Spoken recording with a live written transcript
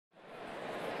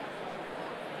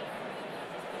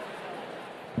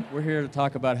We're here to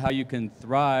talk about how you can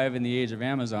thrive in the age of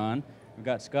Amazon. We've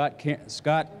got Scott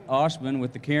Ohsman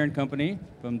with the Cairn company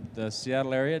from the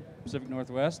Seattle area, Pacific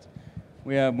Northwest.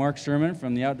 We have Marc Sherman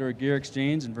from the Outdoor Gear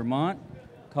Exchange in Vermont.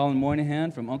 Colin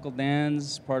Moynihan from Uncle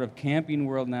Dan's, part of Camping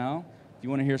World now. If you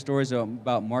want to hear stories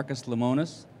about Marcus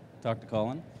Lemonis, talk to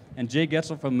Colin. And Jay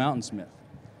Getzel from Mountainsmith.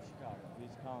 Chicago. He's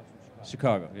Colin from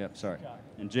Chicago, yep, sorry. Chicago.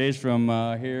 And Jay's from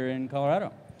here in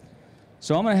Colorado.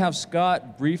 So I'm going to have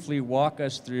Scott briefly walk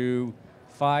us through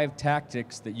 5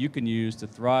 tactics that you can use to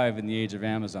thrive in the age of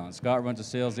Amazon. Scott runs a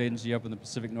sales agency up in the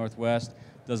Pacific Northwest,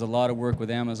 does a lot of work with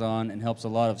Amazon, and helps a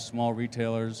lot of small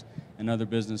retailers and other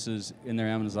businesses in their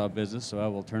Amazon business. So I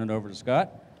will turn it over to Scott.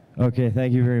 Okay,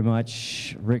 thank you very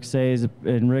much. Rick says,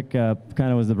 and Rick kind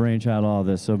of was the brainchild of all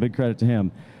this, so big credit to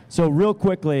him. So real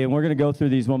quickly, and we're going to go through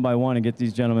these one by one and get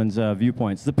these gentlemen's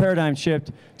viewpoints. The paradigm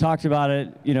shift, talked about it,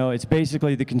 you know, it's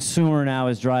basically the consumer now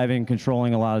is driving,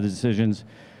 controlling a lot of the decisions.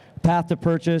 Path to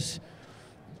purchase,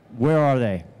 where are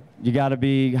they? You got to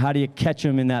be, how do you catch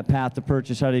them in that path to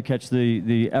purchase? How do you catch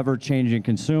the ever-changing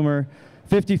consumer?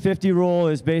 50-50 rule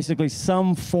is basically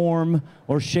some form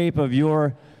or shape of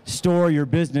your store, your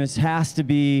business has to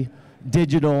be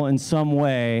digital in some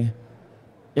way.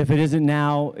 If it isn't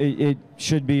now, it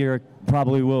should be or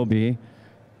probably will be.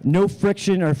 No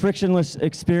friction or frictionless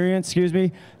experience, excuse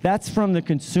me. That's from the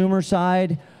consumer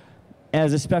side.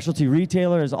 As a specialty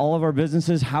retailer, as all of our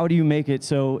businesses, how do you make it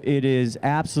so it is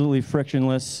absolutely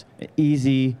frictionless,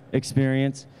 easy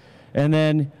experience? And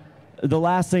then the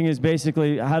last thing is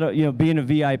basically how to, you know, being a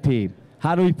VIP.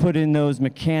 How do we put in those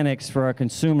mechanics for our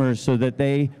consumers so that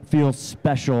they feel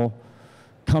special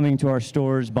coming to our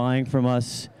stores, buying from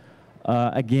us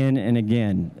again and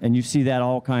again? And you see that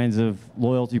all kinds of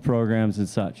loyalty programs and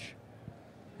such.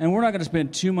 And we're not going to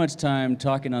spend too much time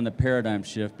talking on the paradigm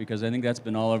shift because I think that's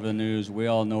been all over the news. We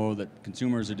all know that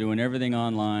consumers are doing everything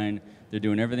online, they're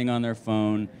doing everything on their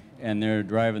phone, and they're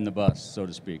driving the bus, so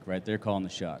to speak, right? They're calling the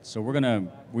shots. So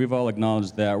we've all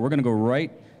acknowledged that. We're going to go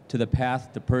right to the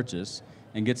path to purchase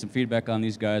and get some feedback on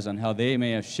these guys on how they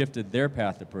may have shifted their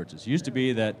path to purchase. It used to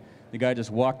be that the guy just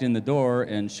walked in the door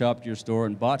and shopped your store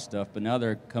and bought stuff, but now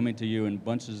they're coming to you in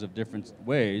bunches of different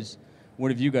ways. What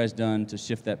have you guys done to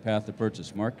shift that path to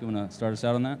purchase? Marc, you want to start us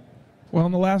out on that? Well,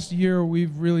 in the last year,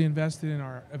 we've really invested in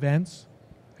our events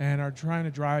and are trying to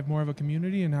drive more of a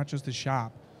community and not just a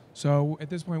shop. So at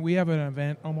this point, we have an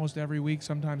event almost every week,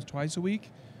 sometimes twice a week.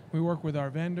 We work with our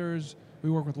vendors, we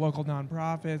work with local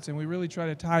nonprofits, and we really try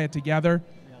to tie it together.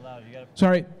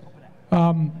 Sorry.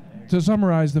 To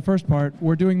summarize the first part,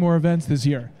 we're doing more events this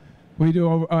year. We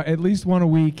do at least one a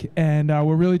week, and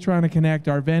we're really trying to connect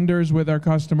our vendors with our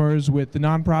customers, with the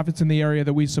nonprofits in the area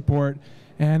that we support,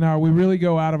 and we really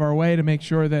go out of our way to make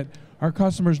sure that our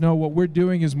customers know what we're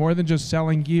doing is more than just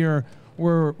selling gear.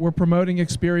 We're promoting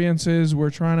experiences, we're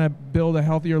trying to build a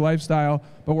healthier lifestyle,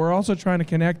 but we're also trying to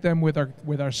connect them with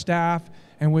our staff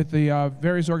and with the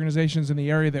various organizations in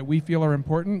the area that we feel are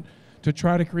important to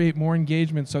try to create more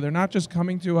engagement. So they're not just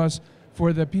coming to us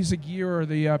for the piece of gear or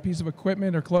the piece of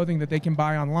equipment or clothing that they can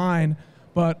buy online,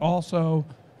 but also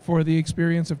for the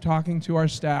experience of talking to our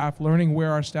staff, learning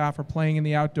where our staff are playing in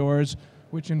the outdoors,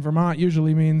 which in Vermont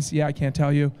usually means, yeah, I can't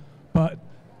tell you, but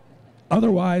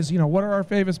otherwise, you know, what are our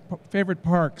favorite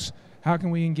parks? How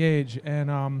can we engage?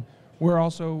 And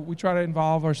we try to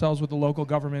involve ourselves with the local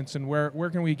governments and where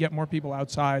can we get more people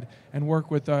outside and work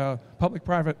with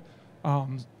public-private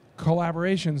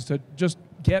collaborations to just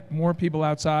get more people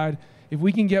outside. If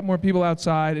we can get more people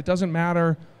outside, it doesn't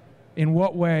matter in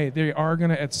what way, they are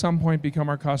going to at some point become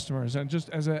our customers. And just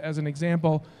as an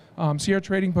example, Sierra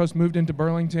Trading Post moved into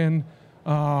Burlington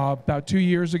about 2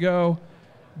 years ago,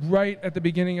 right at the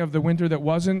beginning of the winter that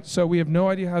wasn't, so we have no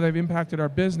idea how they've impacted our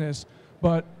business.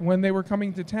 But when they were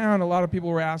coming to town, a lot of people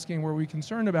were asking, were we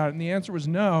concerned about it? And the answer was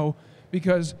no,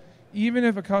 because even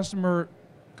if a customer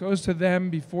goes to them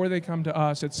before they come to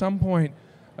us, at some point,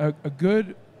 a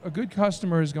good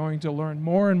customer is going to learn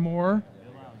more and more.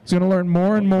 It's going to learn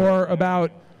more and more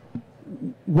about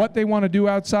what they want to do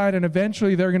outside, and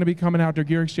eventually they're going to become an Outdoor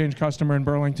Gear Exchange customer in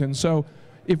Burlington. So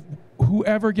if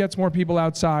whoever gets more people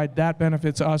outside, that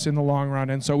benefits us in the long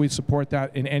run, and so we support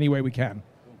that in any way we can.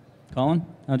 Colin,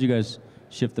 how'd you guys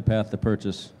shift the path to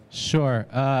purchase? Sure.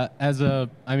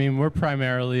 We're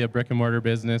primarily a brick and mortar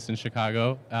business in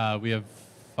Chicago. We have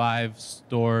 5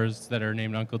 stores that are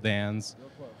named Uncle Dan's.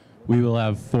 We will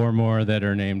have 4 more that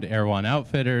are named Air One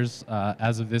Outfitters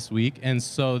as of this week. And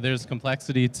so there's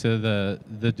complexity to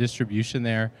the distribution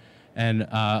there. And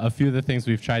a few of the things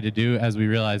we've tried to do as we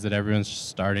realize that everyone's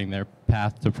starting their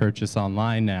path to purchase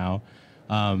online now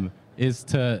is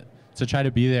to try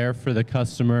to be there for the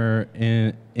customer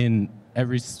in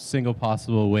every single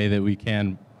possible way that we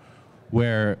can,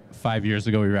 where 5 years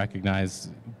ago we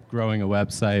recognized growing a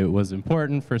website was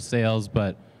important for sales,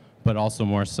 but also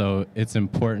more so, it's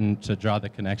important to draw the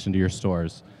connection to your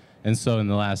stores. And so in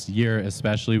the last year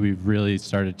especially, we've really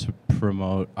started to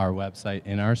promote our website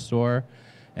in our store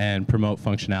and promote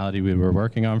functionality we were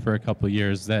working on for a couple of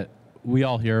years that we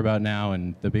all hear about now,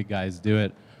 and the big guys do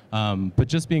it. But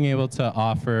just being able to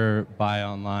offer buy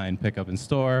online, pick up in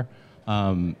store,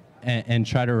 and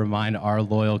try to remind our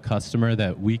loyal customer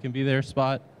that we can be their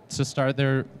spot to start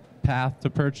their path to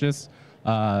purchase,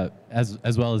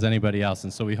 as well as anybody else.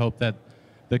 And so we hope that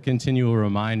the continual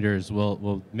reminders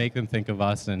will make them think of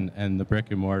us and the brick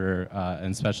and mortar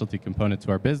and specialty component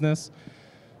to our business.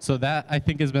 So that, I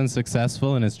think, has been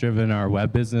successful, and it's driven our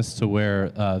web business to where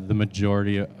the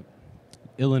majority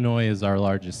Illinois is our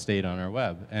largest state on our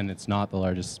web, and it's not the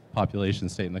largest population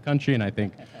state in the country. And I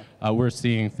think we're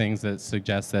seeing things that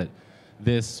suggest that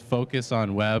this focus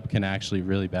on web can actually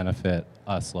really benefit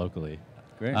us locally.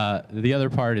 Great. The other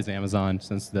part is Amazon,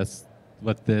 since that's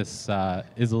what this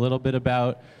is a little bit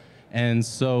about. And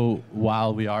so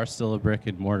while we are still a brick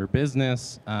and mortar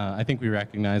business, I think we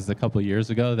recognized a couple of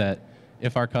years ago that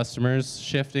if our customers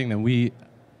shifting, then we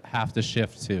have to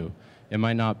shift too. It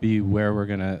might not be where we're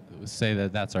going to say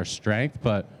that that's our strength,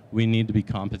 but we need to be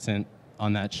competent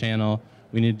on that channel.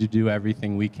 We need to do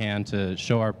everything we can to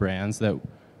show our brands that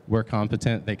we're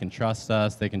competent, they can trust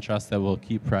us, they can trust that we'll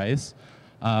keep price.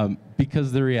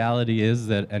 Because the reality is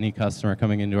that any customer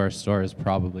coming into our store is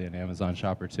probably an Amazon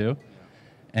shopper too.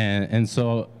 And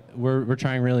so we're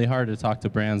trying really hard to talk to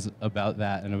brands about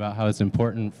that and about how it's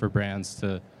important for brands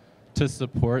to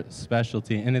support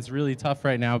specialty. And it's really tough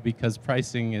right now because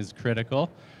pricing is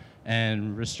critical,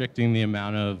 and restricting the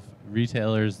amount of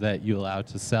retailers that you allow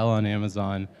to sell on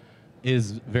Amazon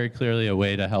is very clearly a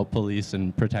way to help police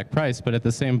and protect price. But at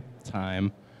the same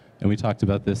time, and we talked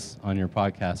about this on your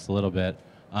podcast a little bit,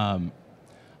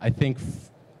 I think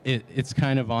it's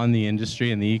kind of on the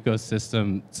industry and the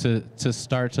ecosystem to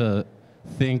start to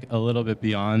think a little bit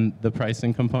beyond the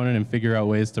pricing component and figure out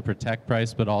ways to protect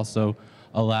price, but also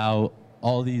allow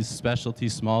all these specialty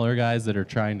smaller guys that are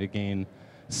trying to gain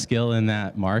skill in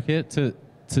that market to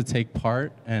take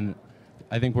part. And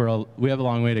I think we have a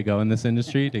long way to go in this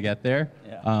industry to get there.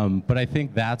 Yeah. But I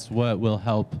think that's what will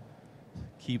help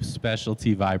keep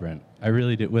specialty vibrant. I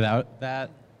really do. Without that,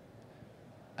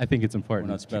 I think it's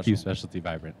important to keep specialty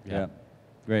vibrant. Yeah.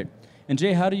 Great. And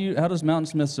Jay, how does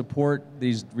Mountainsmith support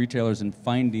these retailers in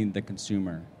finding the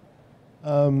consumer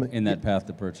in that path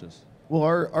to purchase? Well,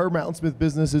 our Mountainsmith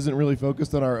business isn't really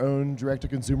focused on our own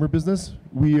direct-to-consumer business.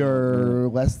 We are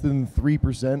less than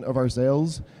 3% of our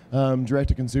sales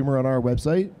direct-to-consumer on our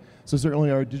website. So certainly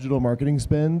our digital marketing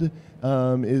spend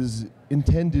is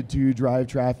intended to drive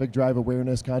traffic, drive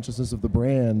awareness, consciousness of the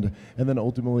brand, and then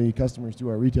ultimately customers to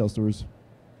our retail stores.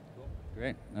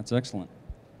 Great. That's excellent.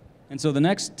 And so the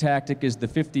next tactic is the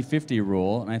 50-50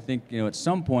 rule. And I think, at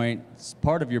some point,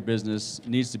 part of your business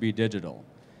needs to be digital.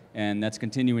 And that's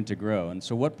continuing to grow. And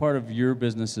so what part of your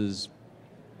business is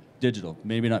digital?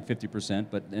 Maybe not 50%,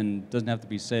 but and doesn't have to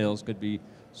be sales, could be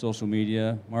social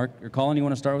media. Marc or Colin, you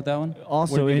want to start with that one?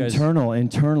 Also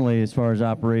internally as far as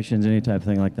operations, any type of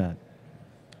thing like that.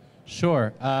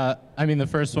 Sure. I mean, the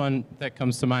first one that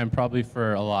comes to mind probably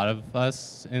for a lot of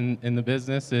us in the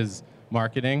business is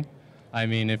marketing. I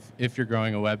mean, if you're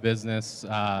growing a web business,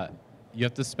 you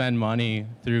have to spend money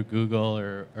through Google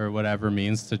or whatever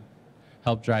means to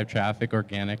help drive traffic.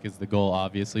 Organic is the goal,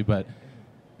 obviously, but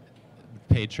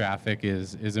paid traffic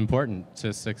is important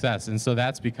to success. And so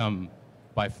that's become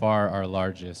by far our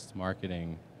largest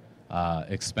marketing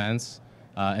expense.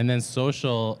 And then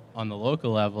social on the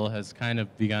local level has kind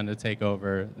of begun to take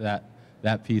over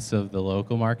that piece of the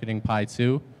local marketing pie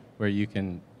too, where you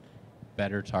can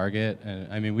better target.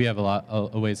 And I mean, we have a lot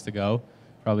of ways to go,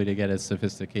 probably to get as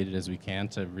sophisticated as we can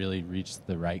to really reach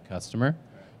the right customer.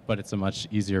 But it's a much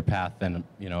easier path than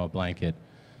a blanket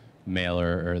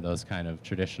mailer or those kind of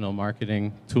traditional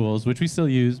marketing tools, which we still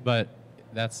use. But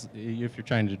that's if you're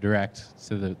trying to direct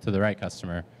to the right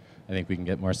customer, I think we can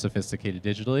get more sophisticated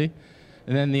digitally.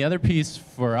 And then the other piece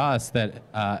for us that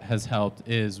has helped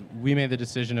is we made the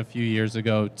decision a few years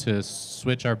ago to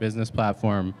switch our business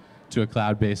platform to a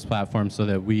cloud-based platform so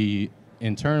that we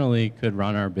internally could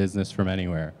run our business from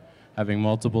anywhere, having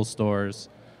multiple stores,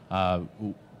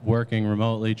 working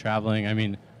remotely, traveling. I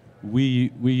mean,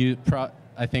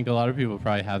 I think a lot of people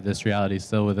probably have this reality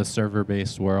still with a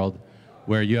server-based world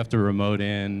where you have to remote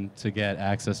in to get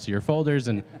access to your folders.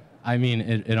 And I mean,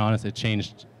 it honestly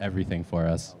changed everything for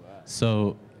us.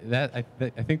 So I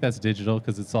think that's digital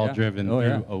because it's all driven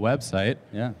through a website.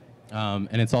 Yeah.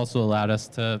 And it's also allowed us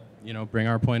to, bring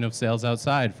our point of sales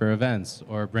outside for events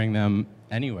or bring them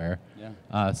anywhere.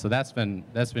 Yeah. So that's been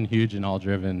huge and all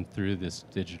driven through this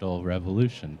digital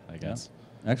revolution, I guess.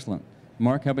 Yeah. Excellent.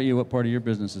 Marc, how about you? What part of your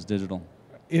business is digital?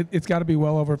 It's got to be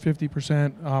well over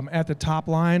 50%. At the top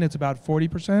line, it's about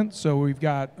 40%. So we've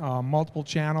got multiple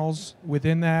channels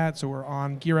within that. So we're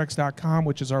on gearx.com,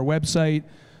 which is our website.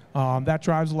 That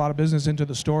drives a lot of business into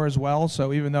the store as well.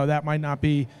 So even though that might not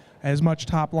be as much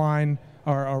top line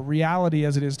or a reality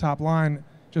as it is top line,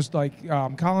 just like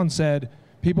Colin said,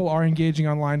 people are engaging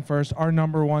online first. Our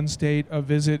number one state of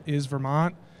visit is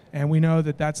Vermont, and we know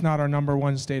that that's not our number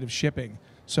one state of shipping.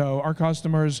 So our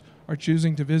customers are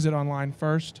choosing to visit online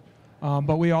first,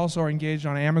 but we also are engaged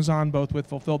on Amazon, both with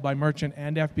Fulfilled by Merchant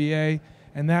and FBA,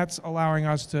 and that's allowing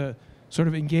us to sort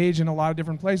of engage in a lot of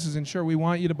different places. And sure, we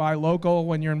want you to buy local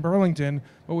when you're in Burlington,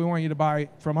 but we want you to buy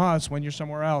from us when you're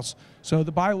somewhere else. So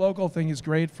the buy local thing is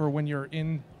great for when you're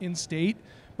in state,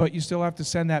 but you still have to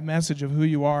send that message of who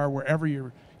you are wherever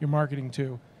you're marketing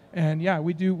to. And yeah,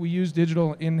 we use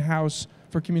digital in-house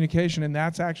for communication, and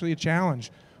that's actually a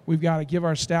challenge. We've got to give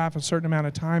our staff a certain amount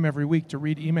of time every week to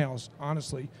read emails,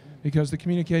 honestly, because the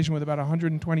communication with about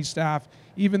 120 staff,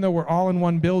 even though we're all in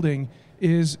one building,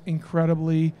 is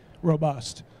incredibly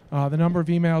robust. The number of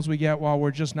emails we get while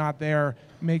we're just not there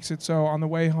makes it so on the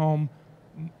way home,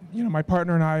 my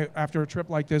partner and I, after a trip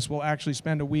like this, will actually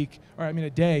spend a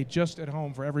day just at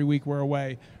home for every week we're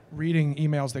away, reading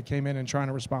emails that came in and trying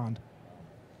to respond.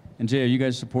 And Jay, are you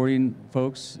guys supporting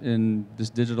folks in this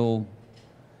digital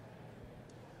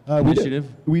initiative?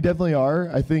 We definitely are.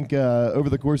 I think over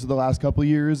the course of the last couple of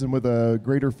years and with a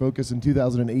greater focus in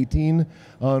 2018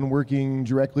 on working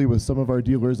directly with some of our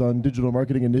dealers on digital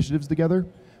marketing initiatives together.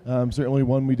 Certainly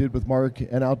one we did with Marc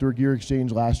and Outdoor Gear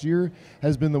Exchange last year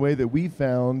has been the way that we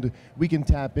found we can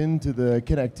tap into the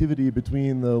connectivity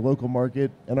between the local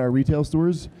market and our retail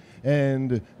stores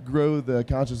and grow the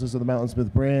consciousness of the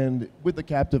Mountainsmith brand with the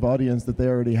captive audience that they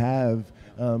already have,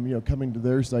 coming to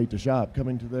their site to shop,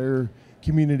 coming to their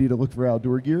community to look for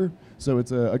outdoor gear. So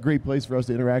it's a great place for us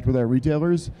to interact with our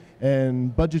retailers.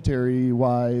 And budgetary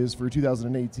wise for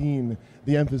 2018,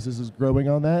 the emphasis is growing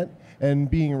on that and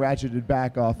being ratcheted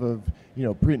back off of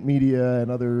print media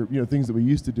and other things that we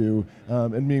used to do,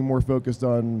 and being more focused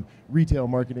on retail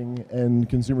marketing and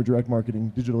consumer direct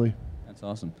marketing digitally. That's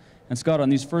awesome. And Scott, on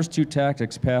these first two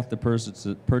tactics, path to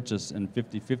purchase and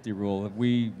 50-50 rule, have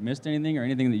we missed anything or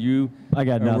anything that you are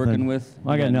working with?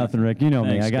 I got nothing, Rick. You know me.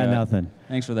 Thanks, I got Scott. nothing.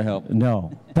 Thanks for the help.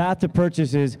 No. Path to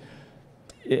purchase is,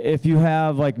 if you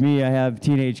have, like me, I have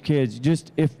teenage kids,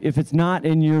 just if it's not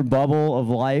in your bubble of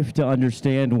life to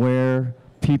understand where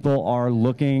people are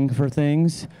looking for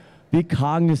things, be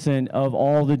cognizant of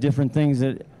all the different things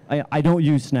that, I don't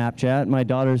use Snapchat. My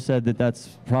daughter said that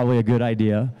that's probably a good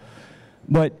idea.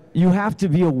 But you have to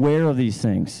be aware of these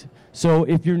things. So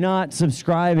if you're not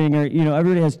subscribing, or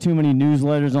everybody has too many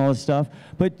newsletters and all this stuff,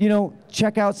 but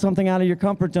check out something out of your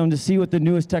comfort zone to see what the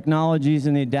newest technologies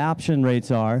and the adoption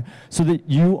rates are, so that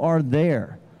you are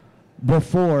there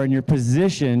before and you're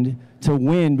positioned to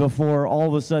win before all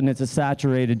of a sudden it's a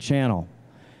saturated channel.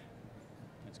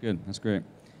 That's good. That's great.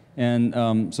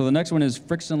 And so the next one is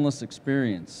frictionless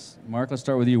experience. Marc, let's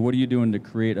start with you. What are you doing to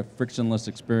create a frictionless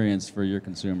experience for your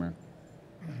consumer?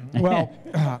 Well,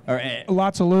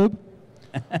 lots of lube.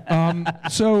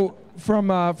 So from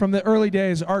the early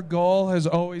days, our goal has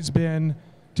always been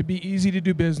to be easy to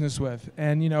do business with.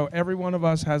 And every one of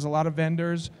us has a lot of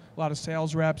vendors, a lot of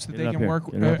sales reps that they can work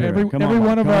with. Every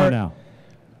one of our.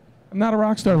 I'm not a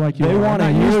rock star like you. They want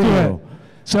to hear you.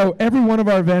 So every one of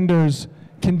our vendors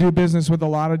can do business with a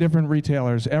lot of different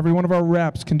retailers. Every one of our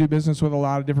reps can do business with a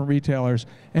lot of different retailers.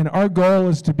 And our goal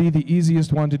is to be the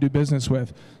easiest one to do business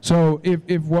with. So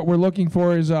if what we're looking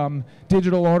for is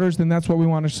digital orders, then that's what we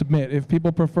want to submit. If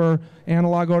people prefer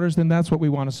analog orders, then that's what we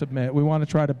want to submit. We want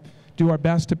to try to do our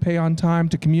best to pay on time,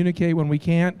 to communicate when we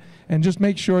can't, and just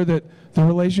make sure that the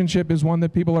relationship is one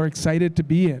that people are excited to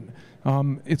be in.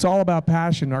 It's all about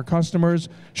passion. Our customers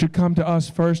should come to us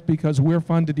first because we're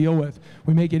fun to deal with.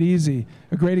 We make it easy.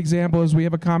 A great example is we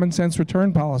have a common sense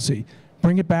return policy.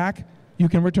 Bring it back, you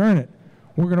can return it.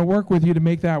 We're going to work with you to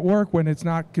make that work when it's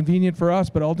not convenient for us,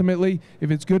 but ultimately, if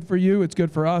it's good for you, it's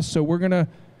good for us. So we're going to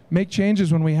make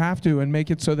changes when we have to and make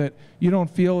it so that you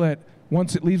don't feel that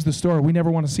once it leaves the store, we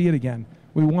never want to see it again.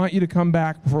 We want you to come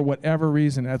back for whatever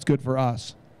reason that's good for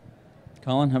us.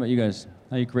 Colin, how about you guys?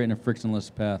 How are you creating a frictionless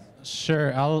path?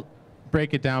 Sure. I'll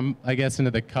break it down, I guess,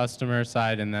 into the customer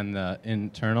side and then the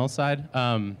internal side.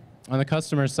 On the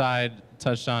customer side,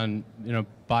 touched on,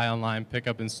 buy online, pick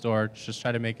up in store, just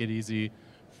try to make it easy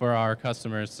for our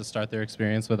customers to start their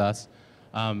experience with us.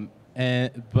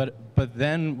 But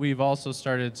then we've also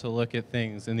started to look at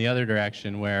things in the other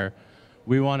direction where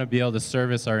we want to be able to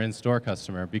service our in-store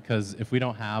customer, because if we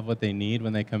don't have what they need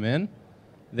when they come in,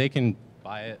 they can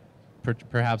buy it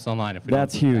perhaps online. If we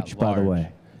That's don't huge, by the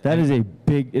way. That is a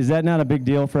big, is that not a big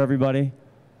deal for everybody?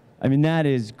 I mean, that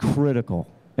is critical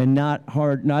and not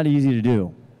hard, not easy to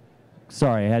do.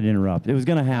 Sorry, I had to interrupt. It was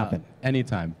going to happen.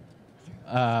 Anytime.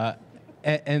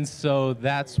 And so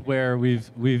that's where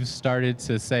we've started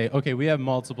to say, okay, we have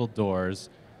multiple doors.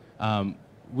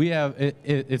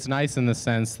 It's nice in the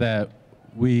sense that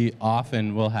we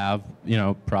often will have,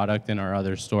 product in our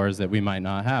other stores that we might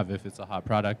not have if it's a hot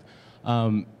product.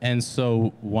 And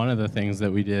so one of the things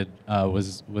that we did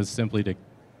was simply to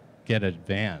get a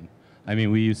van. I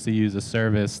mean, we used to use a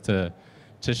service to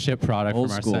ship product from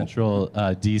our central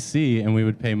DC, and we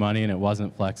would pay money, and it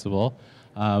wasn't flexible.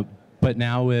 But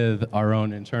now with our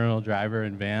own internal driver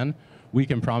and van, we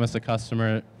can promise a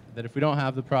customer that if we don't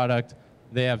have the product,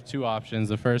 they have two options.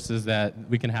 The first is that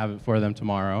we can have it for them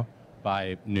tomorrow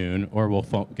by noon, or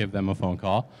we'll give them a phone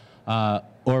call.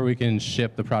 Or we can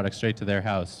ship the product straight to their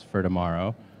house for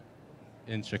tomorrow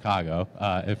in Chicago.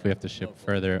 If we have to ship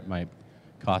further, it might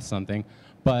cost something.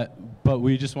 But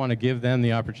we just want to give them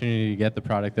the opportunity to get the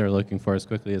product they're looking for as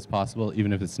quickly as possible,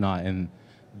 even if it's not in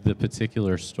the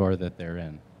particular store that they're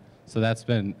in. So that's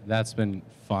been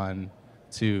fun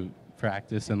to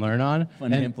practice and learn on.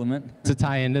 Fun to implement. To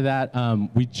tie into that,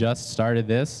 we just started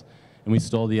this, and we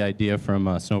stole the idea from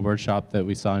a snowboard shop that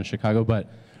we saw in Chicago, but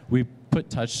we put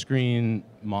touchscreen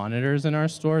monitors in our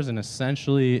stores, and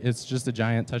essentially it's just a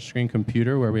giant touchscreen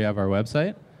computer where we have our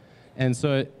website. And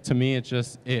so to me,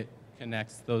 it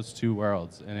connects those two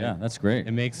worlds. And yeah, that's great.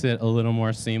 It makes it a little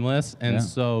more seamless. And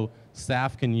so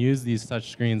staff can use these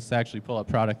touchscreens to actually pull up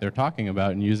product they're talking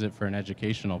about and use it for an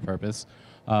educational purpose.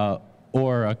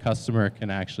 Or a customer can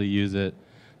actually use it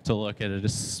to look at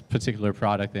a particular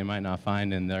product they might not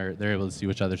find, and they're able to see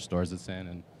which other stores it's in.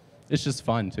 And it's just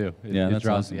fun, too. It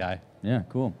draws awesome. the eye. Yeah,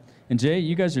 cool. And Jay,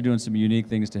 you guys are doing some unique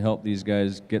things to help these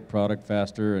guys get product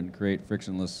faster and create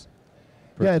frictionless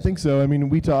purchases. Yeah, I think so. I mean,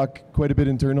 we talk quite a bit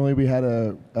internally. We had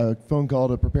a phone call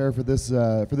to prepare for this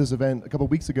event a couple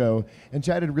weeks ago, and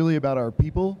chatted really about our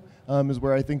people. Is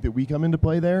where I think that we come into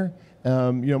play there.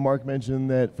 Marc mentioned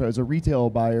that as a retail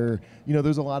buyer,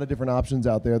 there's a lot of different options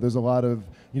out there. There's a lot of,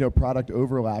 product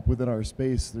overlap within our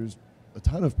space. There's a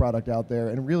ton of product out there,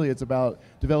 and really it's about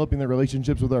developing the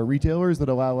relationships with our retailers that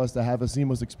allow us to have a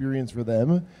seamless experience for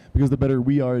them, because the better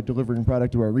we are at delivering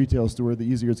product to our retail store, the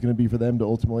easier it's going to be for them to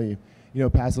ultimately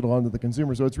pass it along to the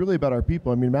consumer. So it's really about our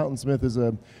people. I mean, Mountainsmith is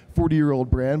a 40-year-old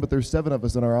brand, but there's 7 of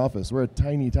us in our office. We're a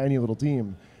tiny, tiny little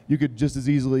team. You could just as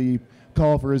easily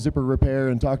call for a zipper repair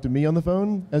and talk to me on the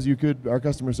phone as you could our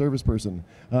customer service person.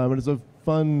 And it's a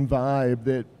fun vibe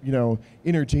that,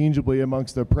 interchangeably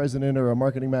amongst a president or a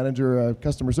marketing manager or a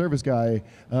customer service guy,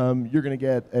 you're going to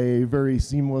get a very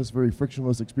seamless, very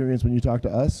frictionless experience when you talk to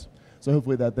us. So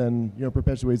hopefully that then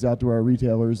perpetuates out to our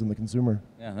retailers and the consumer.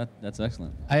 Yeah, that's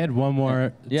excellent. I had one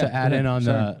more to add in on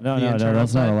the No, internal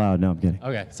that's side. not allowed. No, I'm kidding.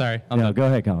 Okay, sorry. No, go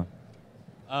ahead,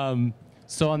 Colin.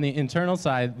 So on the internal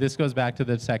side, this goes back to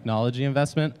the technology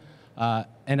investment.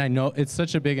 And I know it's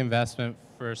such a big investment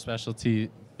for specialty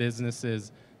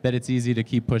businesses that it's easy to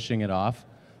keep pushing it off.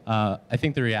 I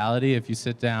think the reality, if you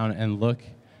sit down and look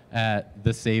at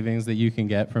the savings that you can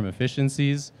get from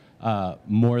efficiencies,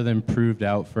 more than proved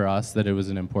out for us that it was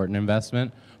an important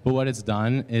investment. But what it's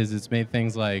done is it's made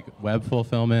things like web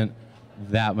fulfillment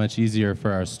that much easier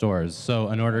for our stores. So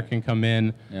an order can come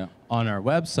in on our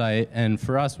website, and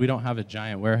for us, we don't have a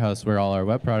giant warehouse where all our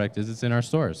web product is. It's in our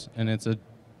stores, and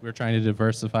we're trying to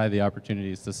diversify the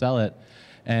opportunities to sell it.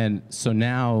 And so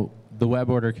now the web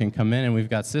order can come in, and we've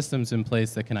got systems in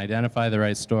place that can identify the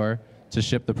right store to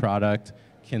ship the product,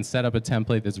 can set up a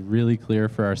template that's really clear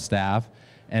for our staff.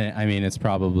 And I mean, it's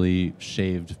probably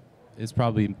takes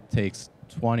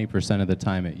 20% of the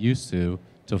time it used to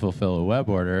fulfill a web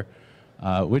order,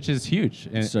 which is huge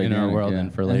in our world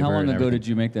and for labor. And how long ago everything. did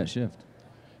you make that shift?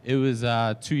 It was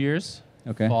 2 years.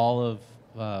 Okay. Fall of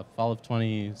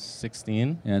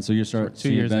 2016. Yeah, and so you start 2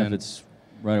 seeing years benefits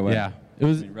right away. Yeah, it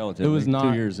was. Relatively, It was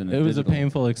not. 2 years in it was a digital.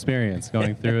 painful experience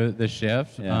going through the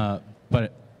shift, Yeah.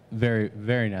 but very,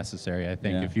 very necessary. I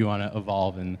think if you want to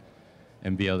evolve and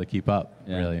be able to keep up,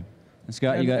 really. And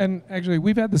Scott, And actually,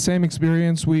 we've had the same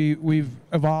experience. We've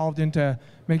evolved into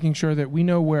making sure that we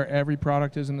know where every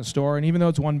product is in the store. And even though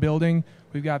it's one building,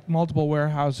 we've got multiple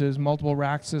warehouses, multiple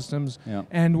rack systems. Yeah.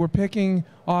 And we're picking,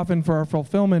 often for our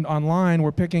fulfillment online,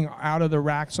 we're picking out of the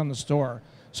racks on the store.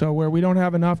 So where we don't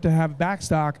have enough to have back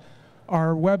stock,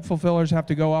 our web fulfillers have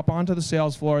to go up onto the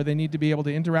sales floor. They need to be able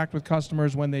to interact with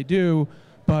customers when they do,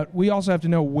 but we also have to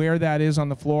know where that is on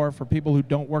the floor for people who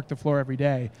don't work the floor every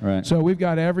day. Right. So we've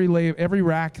got every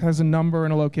rack has a number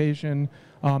and a location.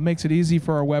 Makes it easy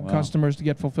for our web customers to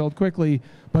get fulfilled quickly,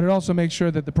 but it also makes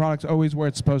sure that the product's always where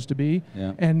it's supposed to be.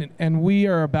 Yeah. And we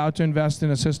are about to invest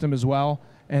in a system as well,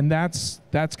 and that's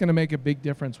going to make a big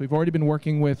difference. We've already been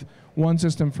working with one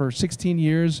system for 16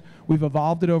 years. We've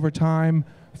evolved it over time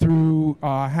through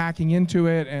hacking into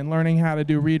it and learning how to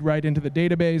do read-write into the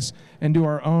database and do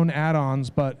our own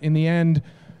add-ons. But in the end,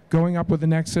 going up with the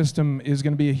next system is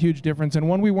going to be a huge difference, and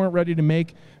one we weren't ready to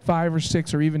make 5 or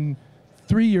 6 or even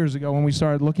 3 years ago when we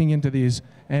started looking into these,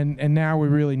 and now we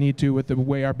really need to with the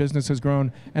way our business has grown,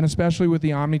 and especially with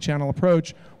the omni-channel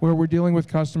approach where we're dealing with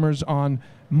customers on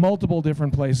multiple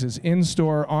different places,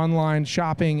 in-store, online,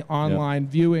 shopping, online,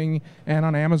 viewing, and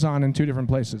on Amazon in 2 different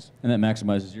places. And that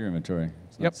maximizes your inventory.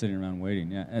 It's not sitting around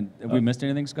waiting. Yeah. And have we missed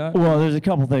anything, Scott? Well, there's a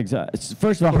couple things.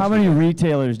 First of all, how many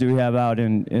retailers do we have out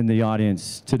in the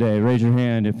audience today? Raise your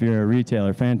hand if you're a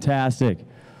retailer. Fantastic.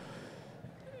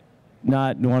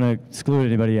 Not want to exclude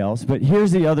anybody else, but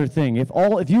here's the other thing. If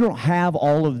you don't have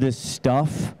all of this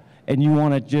stuff and you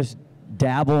want to just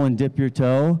dabble and dip your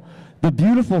toe, the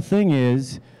beautiful thing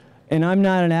is, and I'm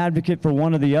not an advocate for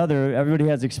one or the other, everybody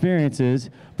has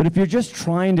experiences, but if you're just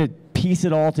trying to piece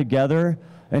it all together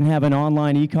and have an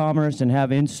online e-commerce and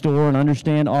have in-store and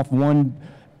understand off one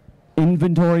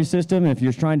inventory system, and if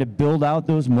you're trying to build out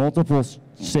those multiple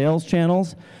sales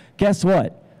channels, guess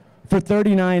what? For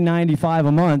 $39.95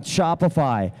 a month,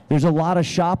 Shopify. There's a lot of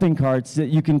shopping carts that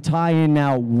you can tie in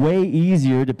now way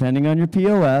easier depending on your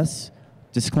POS.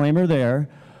 Disclaimer there.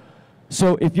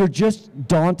 So if you're just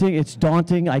it's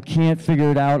daunting, I can't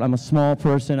figure it out, I'm a small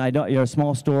person, you're a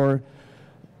small store.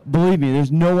 Believe me,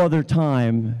 there's no other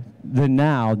time than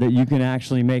now that you can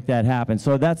actually make that happen.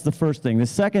 So that's the first thing. The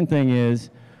second thing is,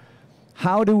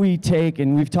 how do we take,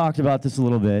 and we've talked about this a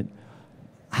little bit,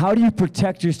 how do you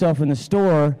protect yourself in the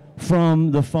store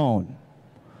from the phone?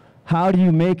 How do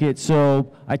you make it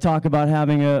so, I talk about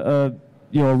having a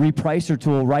repricer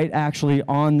tool right actually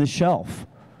on the shelf.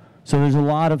 So there's a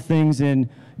lot of things in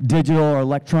digital or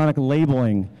electronic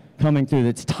labeling coming through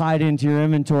that's tied into your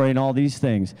inventory and all these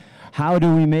things. How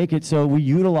do we make it so we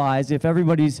utilize, if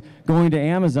everybody's going to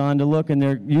Amazon to look and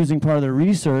they're using part of their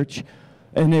research,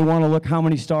 and they want to look how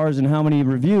many stars and how many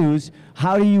reviews,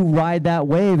 how do you ride that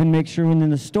wave and make sure when in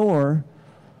the store,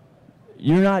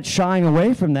 you're not shying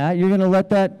away from that, you're going to let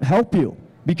that help you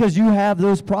because you have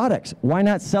those products. Why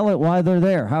not sell it while they're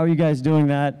there? How are you guys doing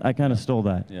that? I kind of stole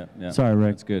that. Yeah. Sorry,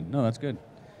 Rick. That's good. No, that's good.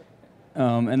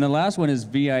 And the last one is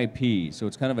VIP. So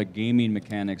it's kind of a gaming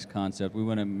mechanics concept. We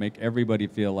want to make everybody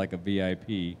feel like a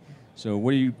VIP. So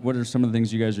what are some of the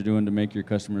things you guys are doing to make your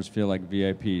customers feel like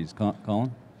VIPs?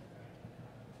 Colin?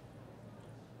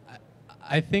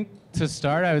 I think to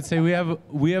start, I would say we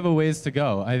have a ways to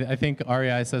go. I think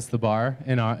REI sets the bar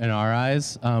in our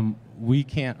eyes. We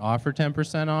can't offer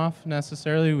 10% off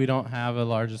necessarily. We don't have a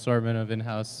large assortment of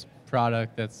in-house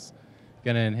product that's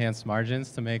going to enhance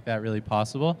margins to make that really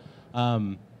possible.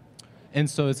 And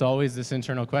so it's always this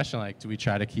internal question, like, do we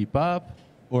try to keep up,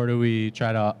 or do we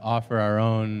try to offer our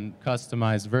own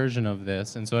customized version of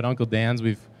this? And so at Uncle Dan's,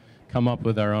 we've come up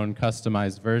with our own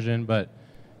customized version, but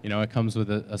it comes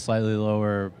with a slightly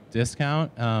lower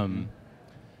discount.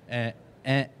 And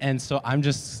so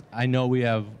I know we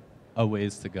have a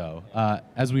ways to go.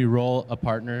 As we roll a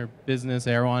partner business,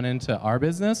 Erewhon, into our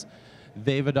business,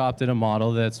 they've adopted a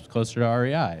model that's closer to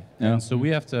REI. Yeah. And so we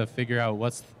have to figure out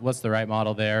what's the right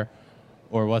model there,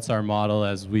 or what's our model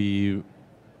as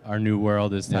our new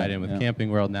world is tied in with Camping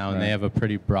World now, and they have a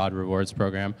pretty broad rewards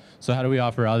program. So how do we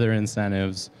offer other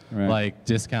incentives, like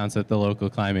discounts at the local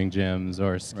climbing gyms,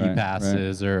 or ski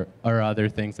passes, or other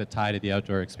things that tie to the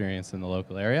outdoor experience in the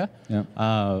local area? Yeah.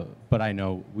 But I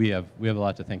know we have a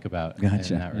lot to think about in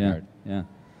that regard. Yeah.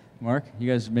 Marc,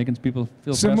 you guys making people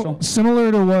feel special?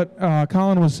 Similar to what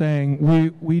Colin was saying,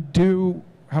 we do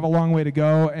have a long way to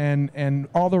go, and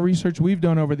all the research we've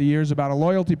done over the years about a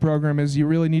loyalty program is you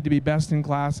really need to be best in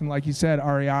class, and like you said,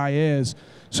 REI is.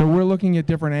 So we're looking at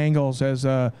different angles as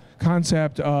a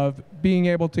concept of being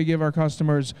able to give our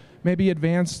customers maybe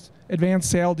advanced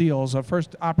sale deals, a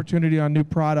first opportunity on new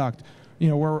product.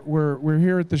 We're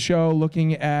here at the show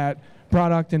looking at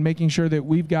product and making sure that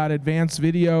we've got advanced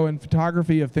video and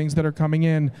photography of things that are coming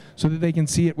in so that they can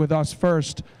see it with us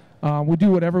first. We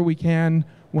do whatever we can.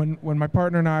 When my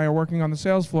partner and I are working on the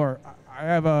sales floor, I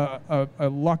have a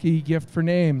lucky gift for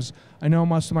names. I know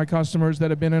most of my customers that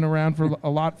have been in around for a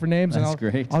lot for names. That's and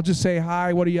great. I'll just say,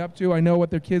 hi, what are you up to? I know what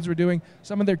their kids were doing.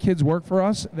 Some of their kids work for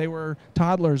us. They were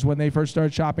toddlers when they first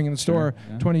started shopping in the store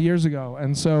 20 years ago.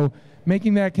 And so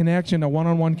making that connection, a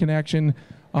one-on-one connection.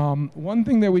 One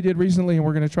thing that we did recently, and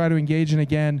we're going to try to engage in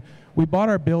again, we bought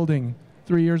our building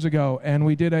 3 years ago, and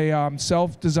we did a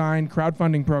self-designed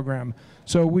crowdfunding program.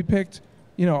 So we picked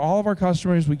all of our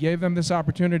customers, we gave them this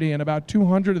opportunity, and about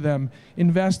 200 of them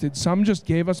invested. Some just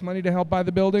gave us money to help buy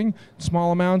the building,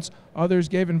 small amounts. Others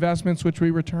gave investments, which we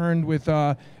returned with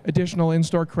additional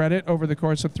in-store credit over the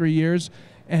course of 3 years.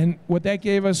 And what that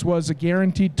gave us was a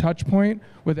guaranteed touch point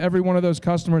with every one of those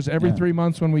customers every 3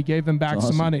 months when we gave them back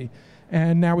some money.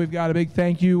 And now we've got a big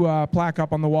thank you plaque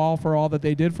up on the wall for all that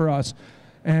they did for us.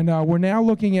 And we're now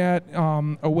looking at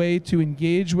a way to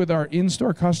engage with our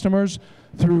in-store customers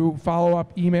through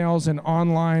follow-up emails and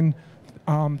online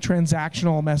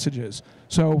transactional messages.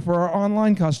 So for our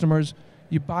online customers,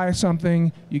 you buy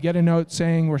something, you get a note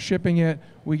saying we're shipping it,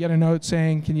 we get a note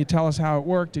saying, can you tell us how it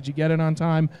worked, did you get it on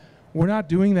time? We're not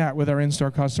doing that with our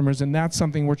in-store customers, and that's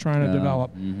something we're trying to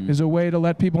develop, is a way to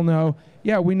let people know,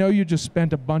 yeah, we know you just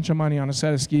spent a bunch of money on a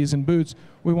set of skis and boots.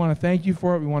 We want to thank you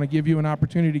for it. We want to give you an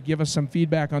opportunity to give us some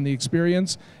feedback on the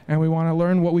experience, and we want to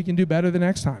learn what we can do better the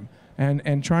next time.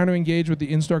 And trying to engage with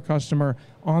the in-store customer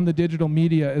on the digital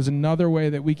media is another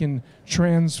way that we can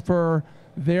transfer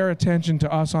their attention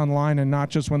to us online and not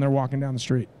just when they're walking down the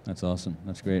street. That's awesome.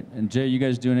 That's great. And Jay, you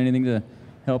guys doing anything to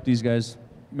help these guys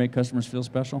make customers feel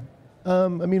special? I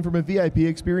mean, from a VIP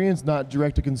experience, not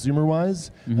direct-to-consumer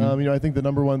wise, I think the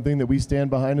number one thing that we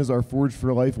stand behind is our Forged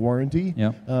for Life warranty.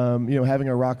 Yep. Having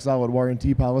a rock-solid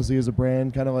warranty policy as a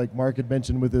brand, kind of like Marc had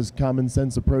mentioned with his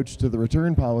common-sense approach to the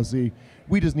return policy,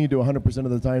 we just need to 100% of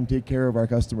the time take care of our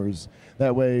customers.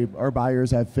 That way, our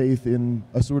buyers have faith in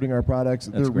assorting our products.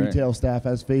 That's their great. retail staff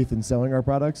has faith in selling our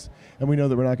products, and we know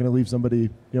that we're not going to leave somebody,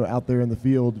 out there in the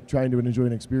field trying to enjoy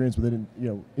an experience with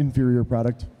an, inferior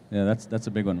product. Yeah, that's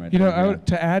a big one right there.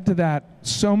 To add to that,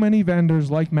 so many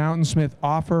vendors like Mountainsmith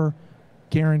offer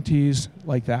guarantees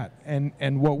like that.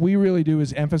 And what we really do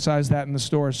is emphasize that in the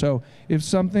store. So if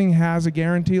something has a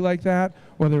guarantee like that,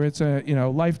 whether it's a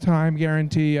lifetime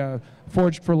guarantee, a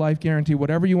Forged for Life guarantee,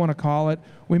 whatever you want to call it,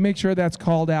 we make sure that's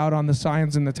called out on the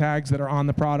signs and the tags that are on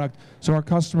the product so our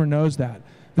customer knows that.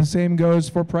 The same goes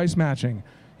for price matching.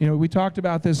 We talked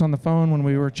about this on the phone when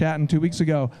we were chatting 2 weeks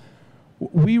ago.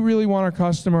 We really want our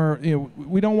customer,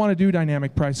 we don't want to do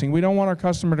dynamic pricing. We don't want our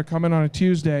customer to come in on a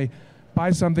Tuesday, buy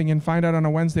something, and find out on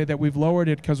a Wednesday that we've lowered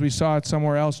it because we saw it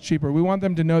somewhere else cheaper. We want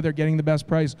them to know they're getting the best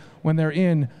price when they're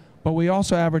in, but we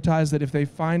also advertise that if they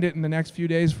find it in the next few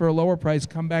days for a lower price,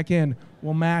 come back in,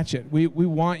 we'll match it. We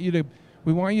want you to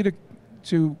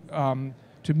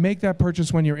make that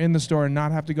purchase when you're in the store and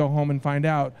not have to go home and find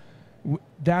out.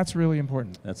 That's really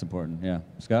important. That's important, yeah.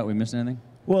 Scott, we missing anything?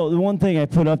 Well, the one thing I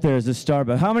put up there is the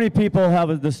Starbucks. How many people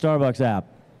have the Starbucks app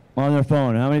on their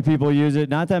phone? How many people use it?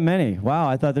 Not that many. Wow,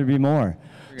 I thought there'd be more.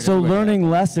 So learning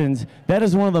lessons, that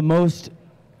is one of the most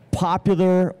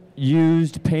popular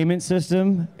used payment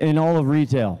system in all of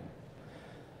retail.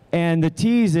 And the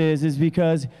tease is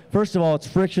because, first of all, it's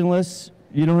frictionless.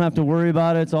 You don't have to worry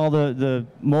about it. It's all the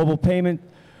mobile payment.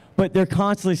 But they're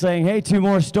constantly saying, hey, 2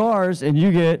 more stars, and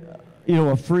you get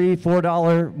a free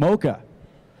 $4 mocha.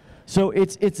 So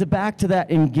it's back to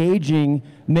that engaging,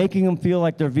 making them feel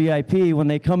like they're VIP when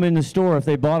they come in the store. If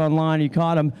they bought online, you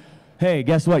caught them, hey,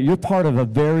 guess what? You're part of a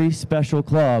very special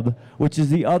club, which is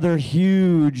the other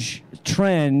huge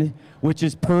trend, which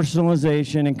is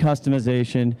personalization and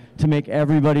customization to make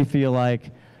everybody feel like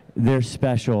they're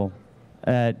special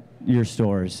at your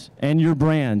stores and your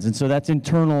brands. And so that's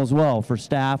internal as well for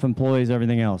staff, employees,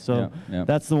 everything else. So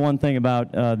that's the one thing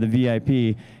about the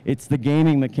VIP. It's the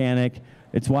gaming mechanic.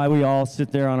 It's why we all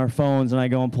sit there on our phones and I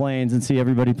go on planes and see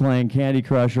everybody playing Candy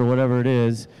Crush or whatever it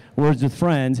is, Words with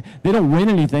Friends. They don't win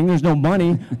anything. There's no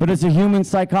money, but it's a human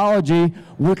psychology.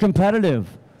 We're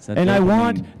competitive. And I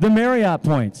want the Marriott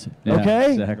points,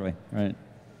 okay? Exactly, right.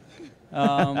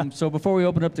 So before we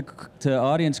open up to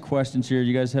audience questions here,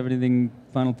 you guys have anything,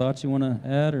 final thoughts you want to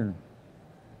add, or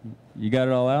you got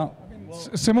it all out?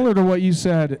 Similar to what you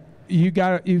said, you've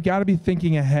got to be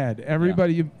thinking ahead.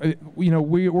 Everybody,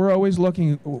 we're always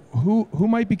looking who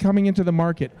might be coming into the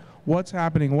market. What's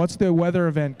happening? What's the weather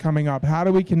event coming up? How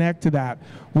do we connect to that?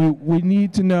 We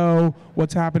need to know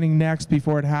what's happening next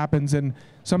before it happens. And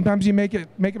sometimes you make a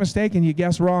mistake and you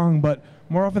guess wrong, but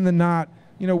more often than not,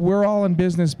 we're all in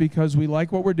business because we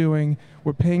like what we're doing.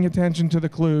 We're paying attention to the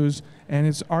clues, and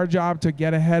it's our job to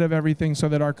get ahead of everything so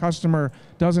that our customer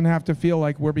doesn't have to feel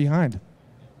like we're behind.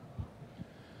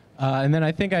 And then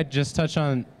I think I'd just touch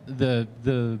on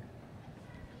the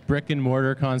brick and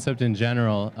mortar concept in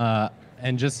general,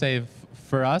 and just say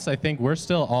for us, I think we're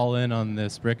still all in on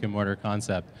this brick and mortar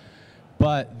concept.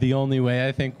 But the only way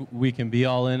I think we can be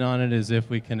all in on it is if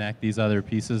we connect these other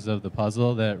pieces of the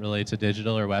puzzle that relate to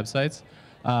digital or websites.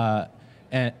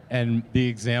 And the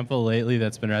example lately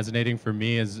that's been resonating for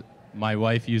me is my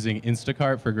wife using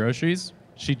Instacart for groceries.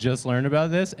 She just learned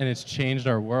about this, and it's changed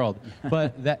our world.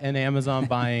 And Amazon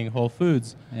buying Whole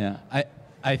Foods. Yeah.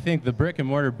 I think the brick and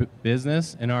mortar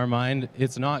business, in our mind,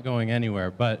 it's not going anywhere.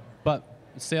 But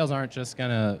sales aren't just going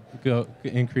to go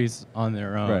increase on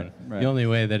their own. Right. The only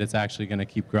way that it's actually going to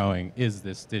keep growing is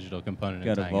this digital component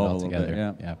and tying it all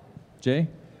together. Yeah. Jay?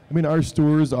 I mean, our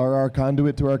stores are our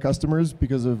conduit to our customers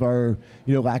because of our,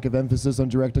 lack of emphasis on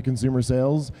direct-to-consumer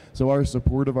sales. So our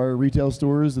support of our retail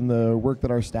stores and the work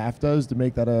that our staff does to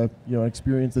make that a, an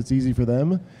experience that's easy for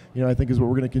them, I think is what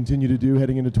we're going to continue to do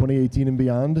heading into 2018 and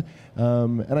beyond.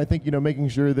 And I think, making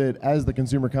sure that as the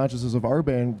consumer consciousness of our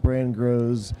brand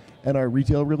grows and our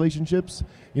retail relationships,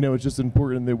 it's just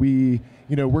important that we,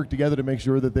 work together to make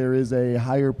sure that there is a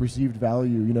higher perceived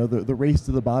value. The race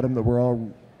to the bottom that we're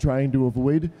all trying to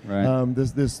avoid, right.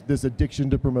 This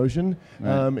addiction to promotion.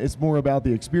 Right. It's more about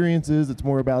the experiences. It's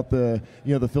more about the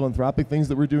the philanthropic things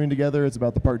that we're doing together. It's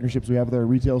about the partnerships we have with our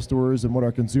retail stores and what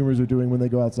our consumers are doing when they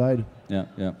go outside. Yeah.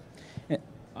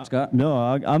 Scott? No,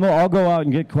 I'll go out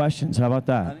and get questions. How about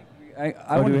that?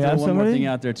 I want to throw one more thing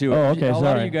out there too. Oh, okay, a lot of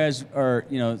sorry. you guys are,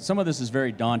 some of this is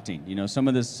very daunting. Some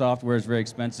of this software is very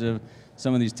expensive.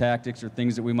 Some of these tactics are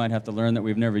things that we might have to learn that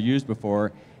we've never used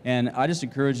before. And I just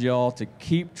encourage you all to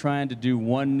keep trying to do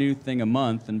one new thing a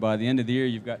month, and by the end of the year,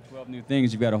 you've got 12 new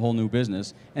things, you've got a whole new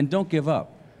business. And don't give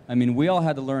up. I mean, we all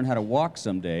had to learn how to walk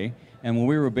someday, and when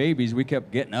we were babies, we kept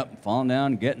getting up and falling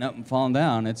down, getting up and falling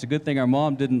down. It's a good thing our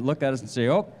mom didn't look at us and say,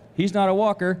 oh, he's not a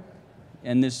walker,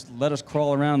 and just let us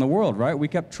crawl around the world, right? We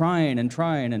kept trying and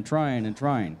trying and trying and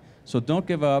trying. So don't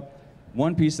give up,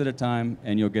 one piece at a time,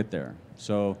 and you'll get there.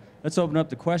 So let's open up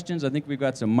the questions. I think we've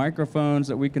got some microphones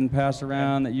that we can pass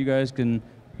around that you guys can...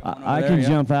 I can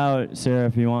jump out, Sarah,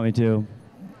 if you want me to,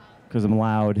 because I'm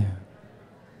loud.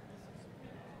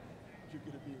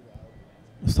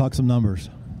 Let's talk some numbers.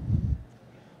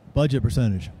 Budget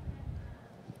percentage.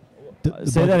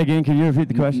 Say that again. Can you repeat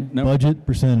the question? No. Budget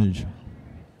percentage.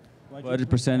 Budget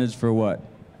percentage for what?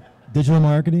 Digital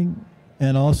marketing,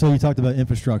 and also you talked about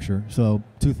infrastructure. So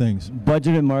two things.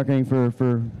 Budget and marketing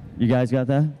for you guys got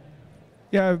that?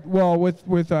 Yeah, well, with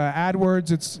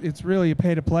AdWords, it's really a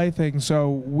pay-to-play thing. So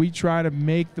we try to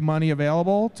make the money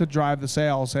available to drive the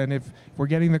sales, and if we're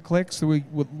getting the clicks, we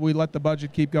let the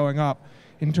budget keep going up.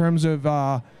 In terms of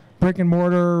brick and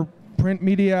mortar print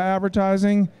media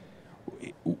advertising,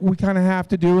 we kind of have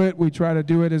to do it. We try to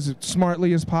do it as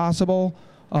smartly as possible,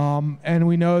 and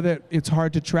we know that it's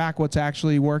hard to track what's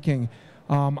actually working.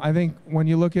 I think when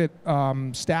you look at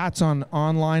stats on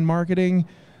online marketing,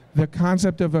 the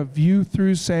concept of a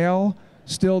view-through sale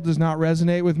still does not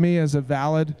resonate with me as a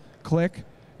valid click.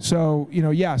 So,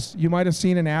 yes, you might have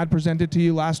seen an ad presented to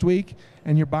you last week,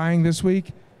 and you're buying this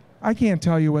week. I can't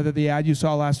tell you whether the ad you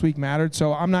saw last week mattered,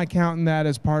 so I'm not counting that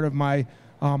as part of my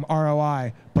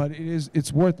ROI. But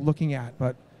it's worth looking at.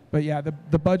 But yeah,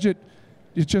 the budget,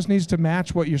 it just needs to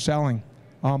match what you're selling.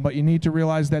 But you need to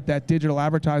realize that digital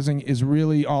advertising is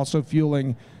really also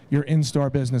fueling your in-store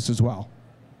business as well.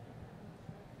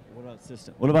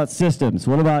 What about systems?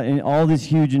 What about all this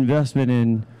huge investment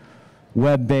in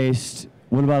web-based?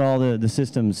 What about all the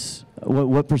systems?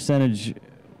 What percentage?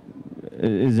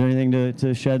 Is there anything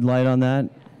to shed light on that,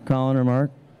 Colin or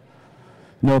Marc?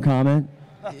 No comment?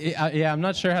 Yeah, I'm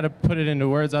not sure how to put it into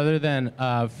words other than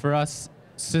for us,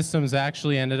 systems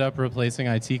actually ended up replacing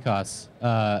IT costs.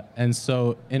 And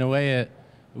so in a way,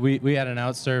 we had an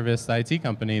outserviced IT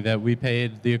company that we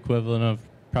paid the equivalent of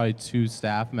probably 2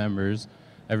 staff members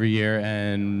every year,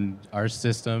 and our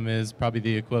system is probably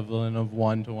the equivalent of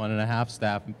 1 to 1.5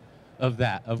 staff of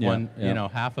that,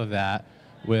 half of that,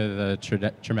 with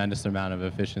a tremendous amount of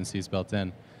efficiencies built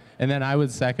in. And then I would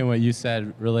second what you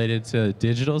said related to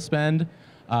digital spend.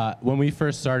 When we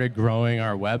first started growing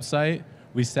our website,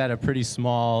 we set a pretty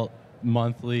small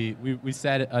monthly, we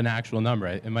set an actual number.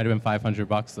 It might have been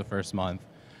 $500 the first month.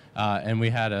 And we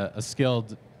had a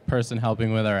skilled person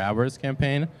helping with our AdWords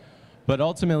campaign. But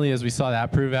ultimately, as we saw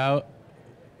that prove out,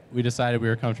 we decided we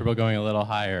were comfortable going a little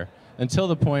higher, until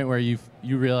the point where you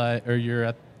realize, or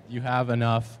you have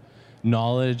enough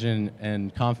knowledge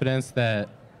and confidence that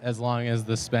as long as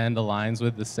the spend aligns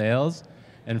with the sales,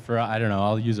 and for, I don't know,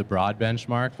 I'll use a broad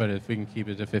benchmark, but if we can keep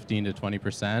it to 15 to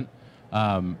 20%,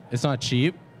 it's not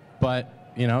cheap, but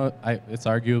you know, it's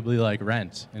arguably like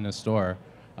rent in a store.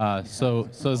 So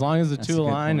as long as the two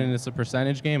align and it's a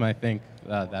percentage game, I think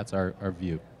that's our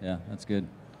view. Yeah, that's good.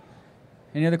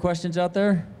 Any other questions out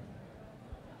there?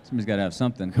 Somebody's got to have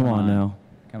something. Come on now.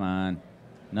 Come on.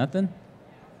 Nothing?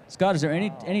 Scott, is there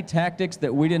any tactics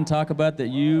that we didn't talk about that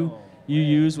you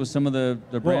use with some of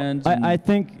the brands? Well, I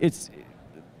think it's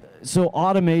so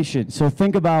automation. So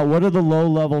think about what are the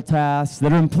low-level tasks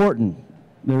that are important.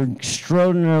 They're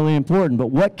extraordinarily important. But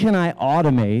what can I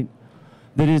automate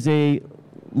that is a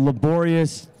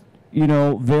laborious, you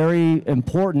know, very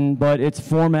important, but it's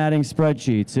formatting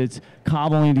spreadsheets. It's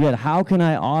cobbling together. How can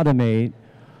I automate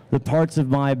the parts of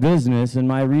my business and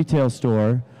my retail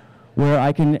store where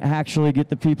I can actually get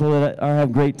the people that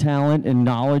have great talent and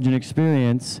knowledge and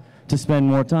experience to spend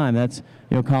more time? That's,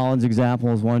 you know, Colin's example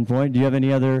is one point. Do you have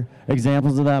any other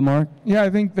examples of that, Marc? Yeah, I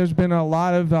think there's been a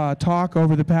lot of talk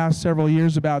over the past several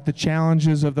years about the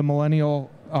challenges of the millennial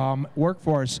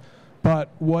workforce. But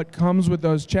what comes with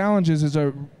those challenges is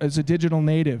a digital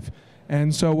native.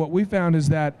 And so what we found is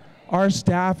that our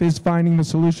staff is finding the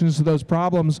solutions to those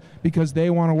problems because they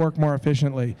want to work more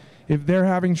efficiently. If they're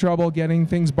having trouble getting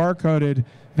things barcoded,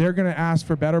 they're going to ask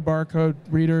for better barcode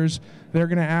readers. They're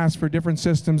going to ask for different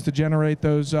systems to generate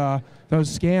those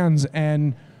scans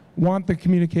and want the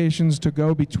communications to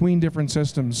go between different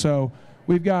systems. So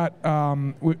we've got,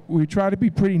 we try to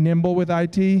be pretty nimble with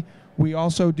IT. We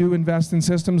also do invest in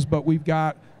systems, but we've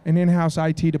got an in-house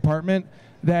IT department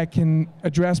that can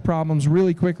address problems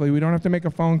really quickly. We don't have to make a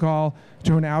phone call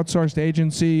to an outsourced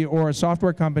agency or a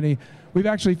software company. We've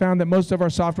actually found that most of our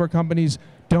software companies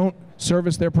don't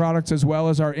service their products as well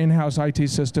as our in-house IT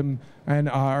system and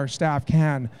our staff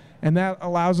can. And that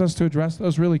allows us to address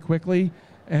those really quickly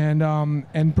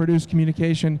and produce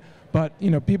communication. But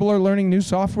you know, people are learning new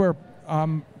software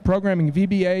programming.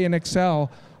 VBA and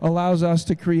Excel allows us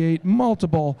to create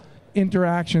multiple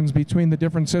interactions between the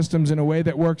different systems in a way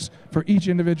that works for each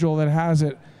individual that has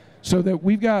it. So that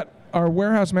we've got our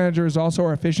warehouse manager is also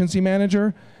our efficiency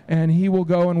manager, and he will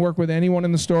go and work with anyone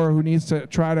in the store who needs to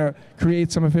try to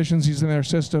create some efficiencies in their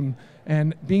system.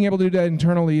 And being able to do that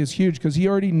internally is huge because he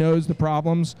already knows the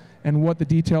problems and what the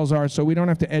details are, so we don't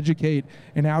have to educate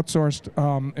an outsourced,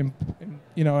 an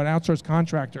outsourced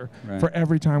contractor for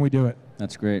every time we do it.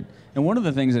 That's great. And one of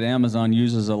the things that Amazon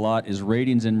uses a lot is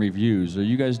ratings and reviews. Are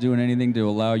you guys doing anything to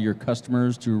allow your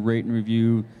customers to rate and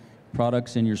review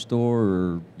products in your store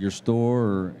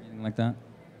or anything like that?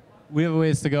 We have a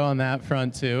ways to go on that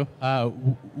front too.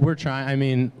 We're trying. I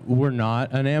mean, we're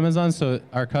not an Amazon, so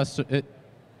our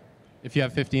if you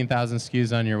have 15,000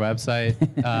 SKUs on your website,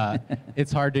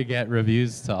 it's hard to get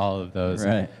reviews to all of those.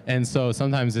 Right. And so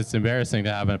sometimes it's embarrassing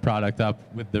to have a product up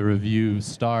with the review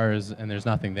stars and there's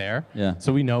nothing there. Yeah.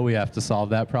 So we know we have to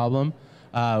solve that problem.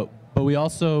 But we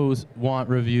also want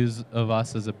reviews of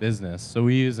us as a business. So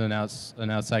we use an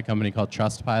outside company called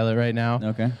Trustpilot right now.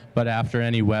 Okay. But after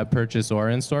any web purchase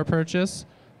or in-store purchase,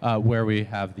 where we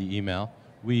have the email,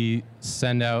 we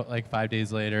send out, like 5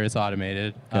 days later, it's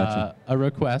automated, Gotcha. a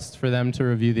request for them to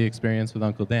review the experience with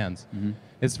Uncle Dan's. Mm-hmm.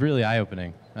 It's really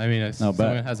eye-opening. I mean, if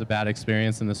someone has a bad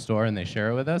experience in the store and they share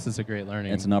it with us, it's a great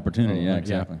learning. It's an opportunity, yeah,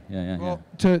 exactly. Yeah. Well,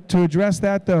 to address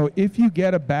that, though, if you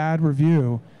get a bad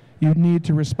review, you need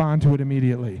to respond to it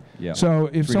immediately. Yeah. So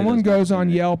if someone goes on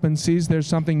Yelp and sees there's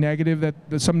something negative,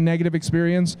 some negative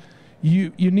experience,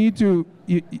 you need to,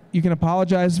 you can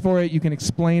apologize for it, you can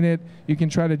explain it, you can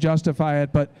try to justify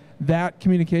it, but that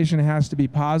communication has to be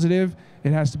positive,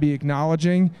 it has to be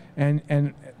acknowledging,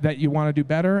 and that you want to do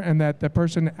better, and that the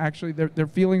person actually, their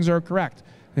feelings are correct.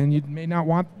 And you may not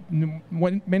want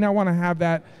to have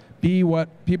that be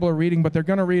what people are reading, but they're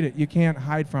going to read it. You can't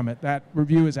hide from it. That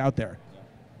review is out there.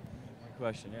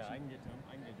 Question. Yeah, I can get to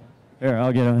him. Here,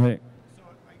 I'll get him. Hey. So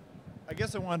I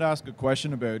guess I wanted to ask a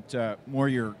question about more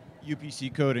your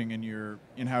UPC coding and your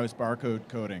in-house barcode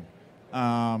coding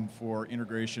for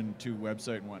integration to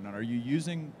website and whatnot. Are you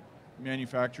using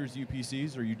manufacturers'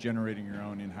 UPCs, or are you generating your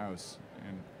own in-house?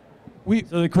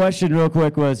 So the question real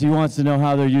quick was, he wants to know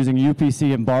how they're using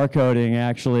UPC and barcoding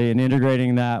actually and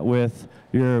integrating that with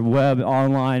your web,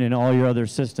 online, and all your other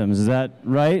systems. Is that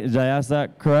right? Did I ask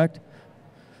that correct?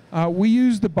 We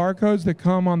use the barcodes that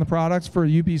come on the products for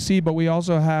UPC, but we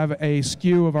also have a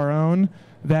SKU of our own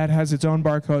that has its own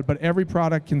barcode, but every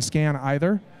product can scan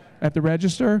either at the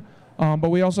register. But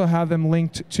we also have them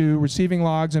linked to receiving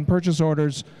logs and purchase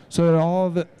orders so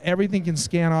that everything can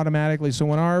scan automatically. So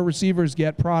when our receivers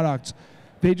get products,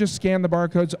 they just scan the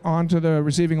barcodes onto the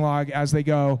receiving log as they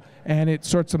go, and it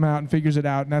sorts them out and figures it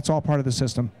out, and that's all part of the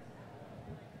system.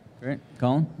 Great.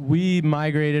 Colin? We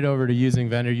migrated over to using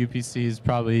vendor UPCs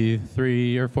probably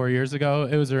 3 or 4 years ago.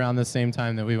 It was around the same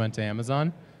time that we went to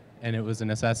Amazon, and it was a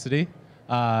necessity.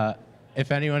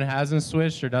 If anyone hasn't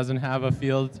switched or doesn't have a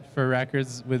field for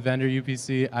records with vendor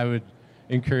UPC, I would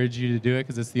encourage you to do it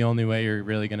because it's the only way you're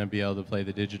really going to be able to play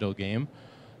the digital game.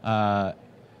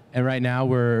 And right now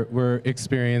we're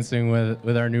experiencing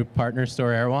with our new partner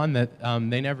store, Erewhon, that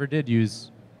they never did use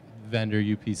vendor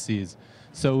UPCs.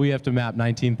 So we have to map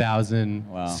 19,000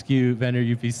 SKU vendor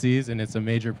UPCs, and it's a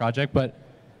major project, but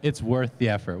it's worth the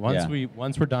effort.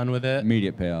 Once we're done with it,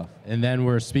 immediate payoff. And then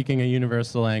we're speaking a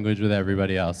universal language with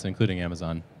everybody else, including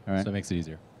Amazon. All right. So it makes it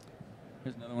easier.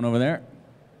 Here's another one over there.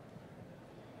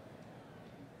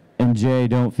 And Jay,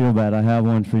 don't feel bad. I have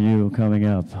one for you coming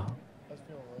up.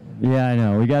 Yeah, I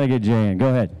know. We got to get Jay in. Go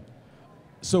ahead.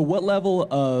 So what level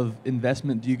of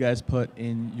investment do you guys put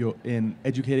in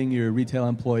educating your retail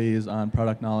employees on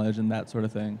product knowledge and that sort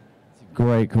of thing?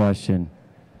 Great question.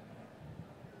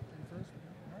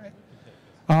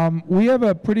 We have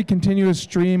a pretty continuous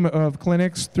stream of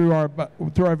clinics through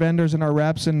our vendors and our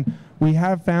reps, and we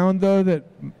have found though that,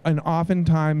 and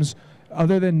oftentimes,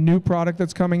 other than new product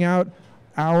that's coming out,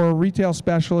 our retail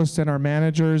specialists and our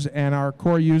managers and our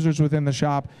core users within the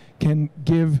shop can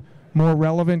give more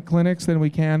relevant clinics than we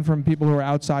can from people who are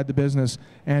outside the business,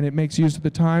 and it makes use of the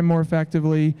time more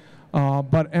effectively.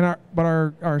 But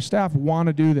our staff want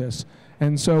to do this,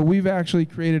 and so we've actually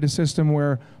created a system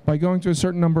where by going to a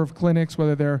certain number of clinics,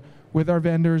 whether they're with our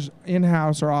vendors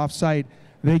in-house or off-site,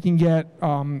 they can get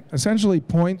essentially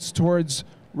points towards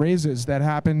raises that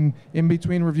happen in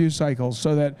between review cycles,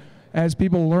 so that as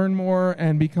people learn more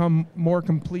and become more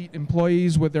complete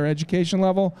employees with their education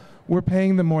level, we're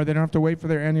paying them more. They don't have to wait for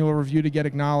their annual review to get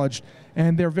acknowledged.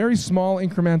 And they're very small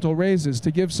incremental raises.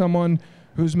 To give someone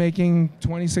who's making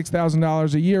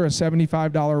 $26,000 a year a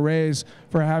 $75 raise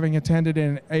for having attended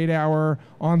an 8-hour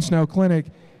on-snow clinic,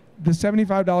 the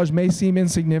 $75 may seem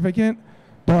insignificant,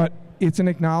 but it's an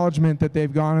acknowledgement that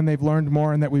they've gone and they've learned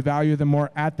more and that we value them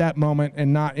more at that moment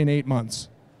and not in 8 months.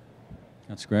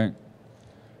 That's great.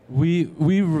 We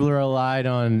relied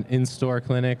on in-store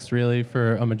clinics really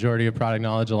for a majority of product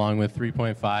knowledge, along with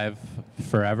 3.5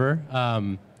 forever.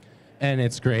 And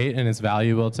it's great and it's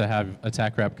valuable to have a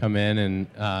tech rep come in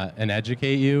and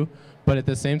educate you. But at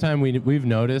the same time, we've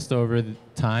noticed over the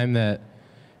time that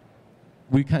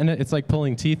it's like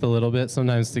pulling teeth a little bit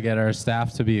sometimes to get our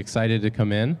staff to be excited to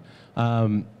come in.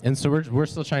 And so we're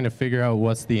still trying to figure out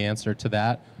what's the answer to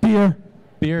that. Beer.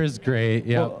 Beer is great.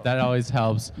 Yeah, well, that always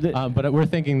helps. But we're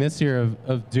thinking this year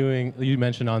of doing. You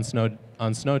mentioned on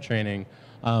snow training.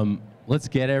 Let's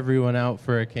get everyone out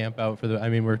for a camp out for the. I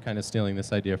mean, we're kind of stealing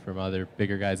this idea from other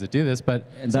bigger guys that do this,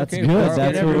 but that's okay. Good.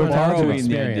 That's what we're borrowing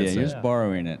the idea. You're just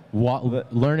borrowing it.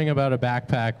 Learning about a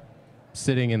backpack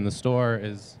sitting in the store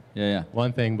is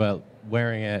one thing, but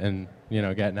wearing it and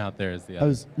getting out there is the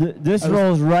other. This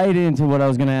rolls right into what I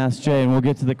was going to ask Jay, and we'll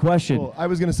get to the question. Well, I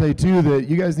was going to say, too, that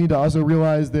you guys need to also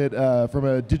realize that from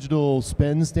a digital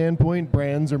spend standpoint,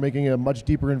 brands are making a much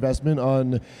deeper investment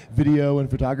on video and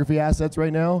photography assets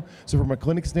right now. So from a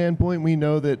clinic standpoint, we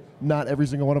know that not every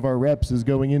single one of our reps is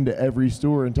going into every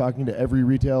store and talking to every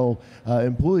retail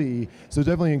employee. So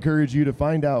definitely encourage you to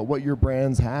find out what your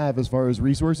brands have as far as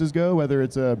resources go, whether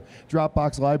it's a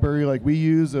Dropbox library like we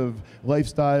use of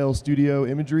lifestyle, studio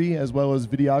imagery, as well as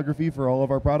videography for all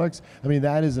of our products. I mean,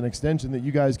 that is an extension that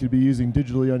you guys could be using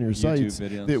digitally on your sites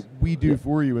that we do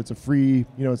for you. It's a free,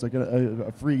 it's like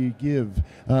a free give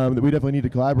that we definitely need to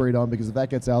collaborate on, because if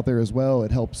that gets out there as well,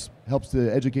 it helps to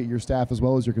educate your staff as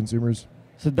well as your consumers.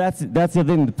 So that's the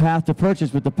thing, the path to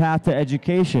purchase, but the path to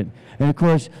education. And of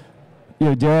course,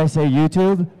 dare I say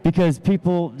YouTube, because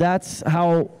people, that's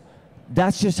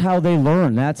just how they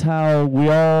learn. That's how we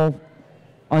all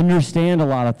understand a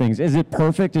lot of things. Is it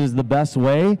perfect? Is it the best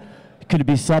way? Could it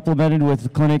be supplemented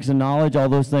with clinics and knowledge, all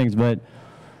those things? But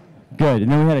good. And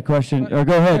then we had a question. Or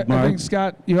go ahead, Marc. I think,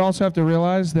 Scott, you also have to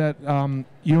realize that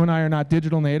you and I are not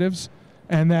digital natives,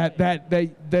 and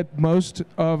that most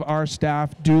of our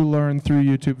staff do learn through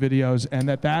YouTube videos, and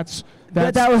that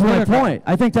was my point.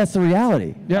 I think that's the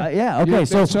reality. Yeah. Okay.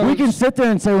 So we can sit there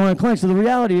and say we're in clinics. So the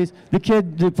reality is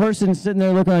the person sitting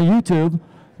there looking on YouTube,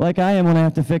 like I am when I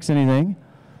have to fix anything.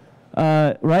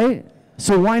 Right?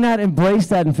 So why not embrace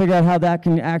that and figure out how that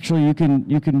can actually, you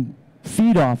can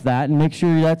feed off that and make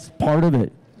sure that's part of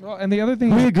it. Well, and the other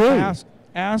thing is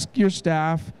ask your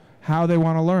staff how they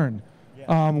want to learn.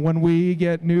 When we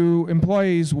get new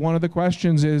employees, one of the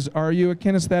questions is, are you a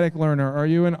kinesthetic learner? Are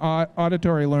you an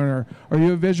auditory learner? Are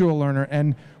you a visual learner?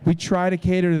 And we try to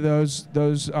cater to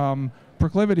those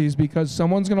proclivities, because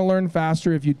someone's going to learn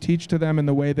faster if you teach to them in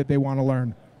the way that they want to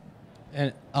learn.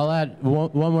 And I'll add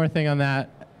one more thing on that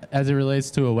as it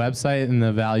relates to a website and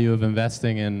the value of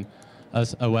investing in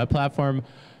a web platform.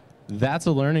 That's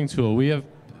a learning tool. We have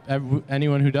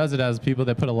anyone who does it has people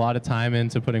that put a lot of time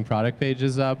into putting product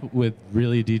pages up with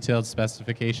really detailed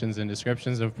specifications and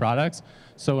descriptions of products.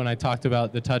 So when I talked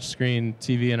about the touchscreen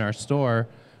TV in our store,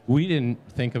 we didn't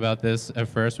think about this at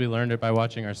first. We learned it by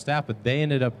watching our staff, but they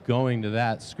ended up going to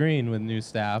that screen with new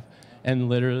staff and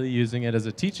literally using it as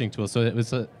a teaching tool. So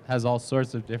it has all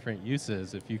sorts of different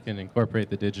uses if you can incorporate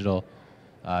the digital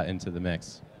into the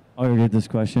mix. Oh, you get this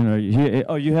question? Or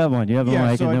you have one. You have a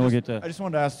mic, so and then we'll get to. I just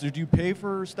wanted to ask, do you pay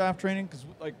for staff training? Because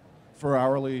like for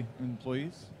hourly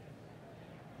employees?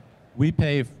 We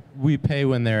pay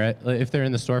when if they're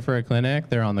in the store for a clinic,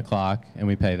 they're on the clock, and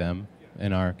we pay them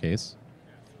in our case.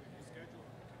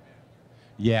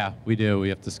 Yeah, we do. We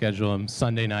have to schedule them.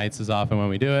 Sunday nights is often when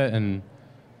we do it, and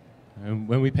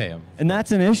when we pay them. And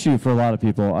that's an issue for a lot of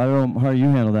people. I don't know how you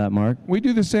handle that, Mark. We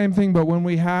do the same thing, but when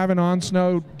we have an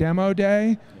on-snow demo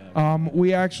day,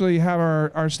 we actually have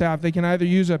our staff. They can either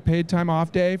use a paid time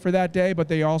off day for that day, but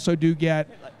they also do get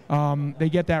they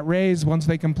get that raise once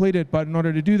they complete it. But in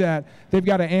order to do that, they've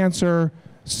got to answer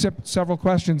several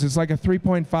questions. It's like a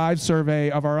 3.5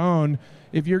 survey of our own.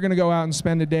 If you're going to go out and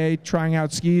spend a day trying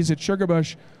out skis at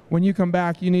Sugarbush, when you come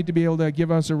back, you need to be able to give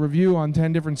us a review on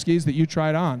 10 different skis that you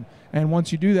tried on. And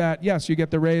once you do that, yes, you get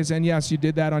the raise, and yes, you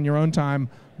did that on your own time,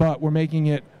 but we're making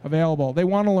it available. They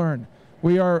want to learn.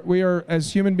 We are,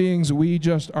 as human beings, we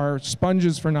just are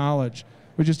sponges for knowledge.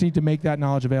 We just need to make that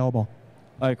knowledge available.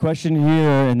 All right, question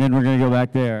here, and then we're going to go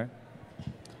back there.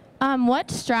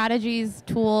 What strategies,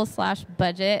 tools /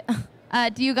 budget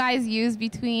do you guys use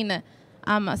between,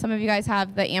 some of you guys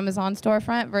have the Amazon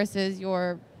storefront versus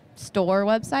your store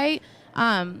website?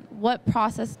 What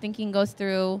process thinking goes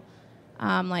through,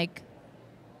 like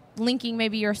linking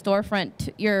maybe your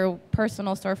storefront, your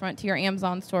personal storefront to your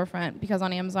Amazon storefront? Because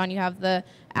on Amazon you have the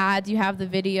ads, you have the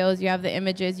videos, you have the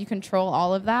images, you control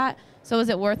all of that. So is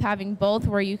it worth having both,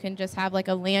 where you can just have like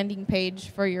a landing page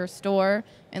for your store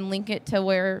and link it to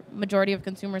where majority of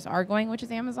consumers are going, which is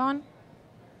Amazon?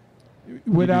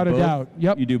 Without a doubt.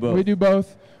 Yep. You do both. We do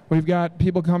both. We've got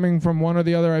people coming from one or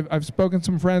the other. I've spoken to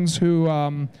some friends who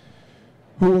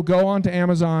will go onto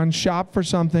Amazon, shop for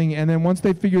something, and then once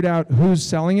they've figured out who's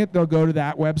selling it, they'll go to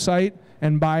that website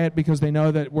and buy it because they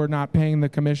know that we're not paying the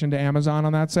commission to Amazon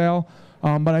on that sale.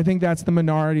 But I think that's the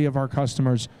minority of our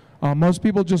customers. Most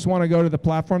people just want to go to the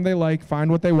platform they like, find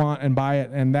what they want, and buy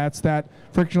it, and that's that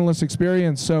frictionless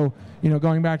experience. So,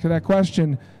 going back to that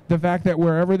question, the fact that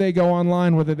wherever they go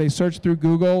online, whether they search through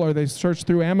Google or they search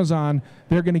through Amazon,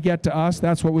 they're going to get to us.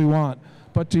 That's what we want.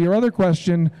 But to your other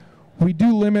question, we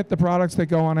do limit the products that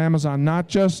go on Amazon, not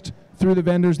just through the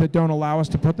vendors that don't allow us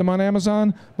to put them on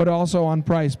Amazon, but also on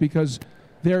price, because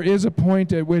there is a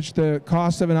point at which the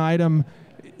cost of an item,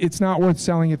 it's not worth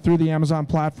selling it through the Amazon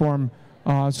platform.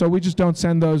 So we just don't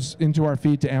send those into our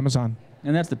feed to Amazon.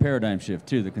 And that's the paradigm shift,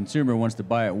 too. The consumer wants to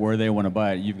buy it where they want to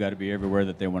buy it. You've got to be everywhere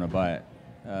that they want to buy it.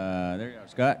 There you go.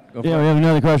 Scott, go for it. Yeah, we have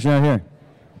another question out here.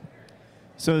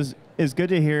 So it's good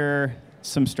to hear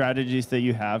some strategies that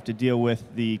you have to deal with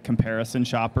the comparison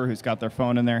shopper who's got their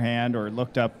phone in their hand or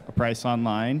looked up a price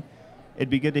online. It'd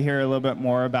be good to hear a little bit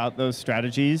more about those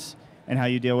strategies and how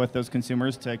you deal with those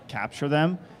consumers to capture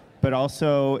them, but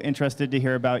also interested to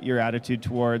hear about your attitude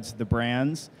towards the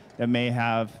brands that may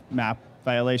have map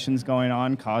violations going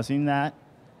on causing that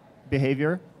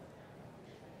behavior.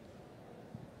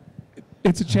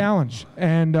 It's a challenge.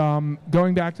 And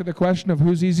going back to the question of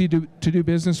who's easy to do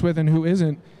business with and who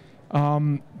isn't,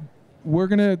 we're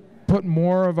going to put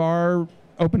more of our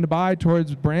open to buy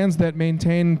towards brands that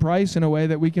maintain price in a way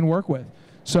that we can work with.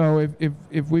 So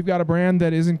if we've got a brand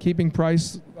that isn't keeping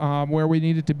price where we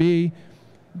need it to be,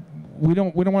 we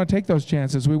don't want to take those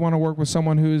chances. We want to work with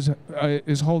someone who's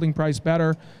is holding price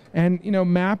better. And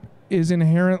MAP is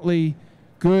inherently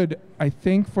good, I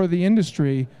think, for the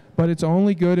industry, but it's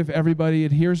only good if everybody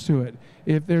adheres to it.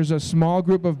 If there's a small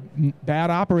group of bad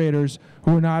operators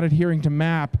who are not adhering to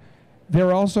MAP,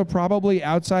 they're also probably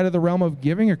outside of the realm of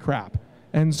giving a crap.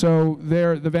 And so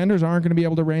the vendors aren't going to be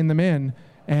able to rein them in,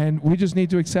 and we just need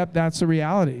to accept that's the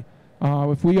reality.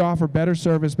 If we offer better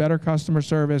service, better customer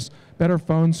service, better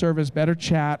phone service, better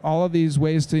chat, all of these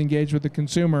ways to engage with the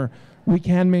consumer, we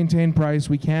can maintain price,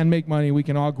 we can make money, we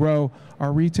can all grow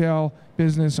our retail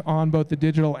business on both the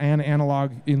digital and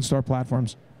analog in-store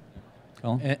platforms.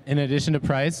 Colin? In addition to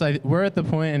price, we're at the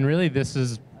point, and really this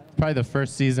is probably the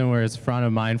first season where it's front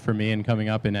of mind for me and coming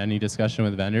up in any discussion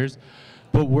with vendors,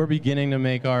 but we're beginning to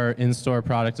make our in-store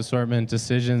product assortment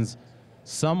decisions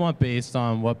somewhat based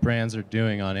on what brands are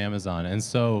doing on Amazon. And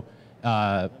so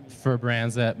for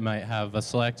brands that might have a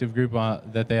selective group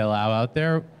that they allow out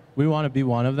there, we want to be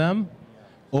one of them,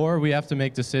 or we have to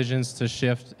make decisions to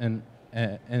shift and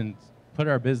put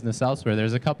our business elsewhere.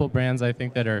 There's a couple brands I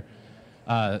think that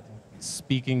are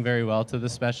speaking very well to the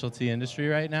specialty industry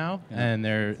right now, and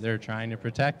they're trying to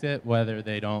protect it, whether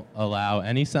they don't allow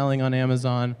any selling on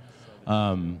Amazon,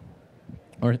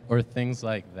 or things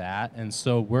like that. And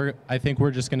so I think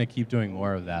we're just going to keep doing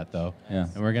more of that, though. Yeah.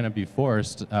 And we're going to be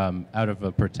forced out of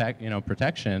a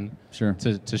protection Sure.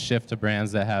 to shift to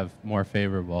brands that have more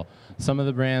favorable. Some of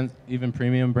the brands, even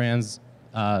premium brands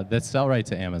that sell right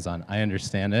to Amazon, I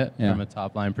understand it from a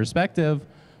top line perspective,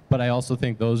 but I also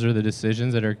think those are the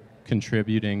decisions that are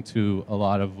contributing to a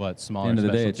lot of what smaller At the end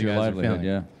of the day, specialty it's your guys are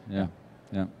livelihood. feeling.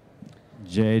 Yeah.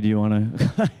 Jay, do you want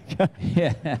to?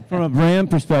 Yeah. From a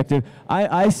brand perspective,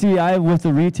 I see with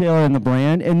the retailer and the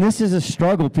brand, and this is a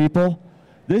struggle, people.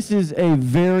 This is a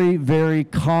very, very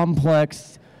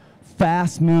complex,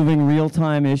 fast-moving,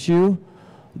 real-time issue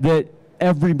that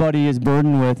everybody is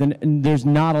burdened with, and there's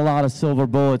not a lot of silver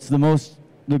bullets.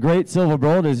 The great silver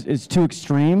bullet is too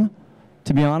extreme,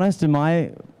 to be honest, in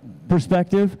my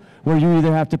perspective, where you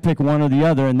either have to pick one or the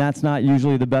other, and that's not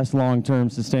usually the best long-term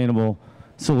sustainable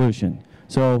solution.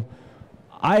 So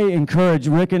I encourage,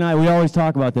 Rick and I, we always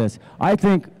talk about this. I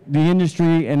think the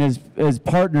industry and as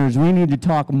partners, we need to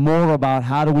talk more about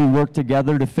how do we work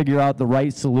together to figure out the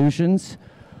right solutions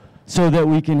so that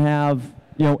we can have,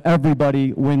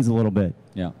 everybody wins a little bit.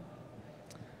 Yeah.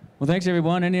 Well, thanks,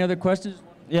 everyone. Any other questions?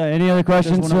 Yeah, any other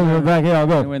questions? There's one over We're back here, I'll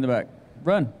go. Way in the back.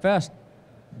 Run, fast.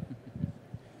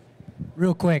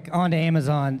 Real quick, on to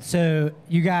Amazon. So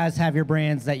you guys have your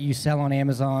brands that you sell on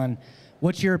Amazon.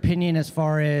 What's your opinion as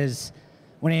far as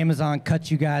when Amazon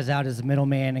cuts you guys out as a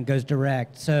middleman and goes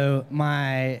direct? So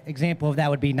my example of that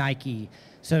would be Nike.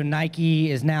 So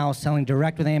Nike is now selling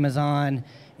direct with Amazon.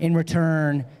 In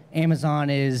return, Amazon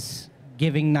is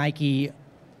giving Nike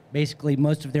basically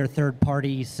most of their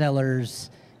third-party sellers'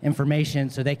 information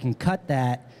so they can cut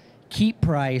that, keep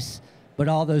price, but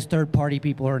all those third-party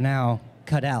people are now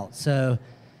cut out. So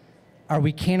are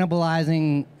we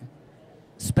cannibalizing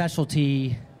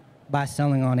specialty by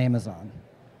selling on Amazon?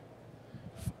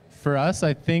 For us,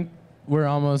 I think we're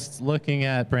almost looking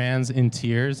at brands in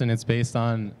tiers, and it's based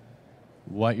on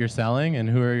what you're selling and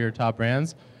who are your top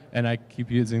brands. And I keep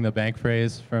using the bank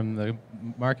phrase from the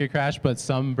market crash, but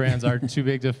some brands are too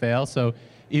big to fail. So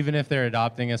even if they're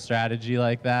adopting a strategy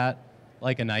like that,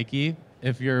 like a Nike,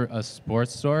 if you're a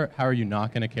sports store, how are you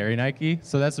not going to carry Nike?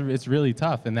 So it's really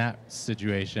tough in that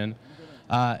situation.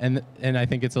 And I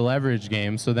think it's a leverage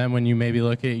game. So then when you maybe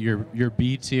look at your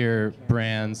B tier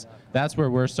brands, that's where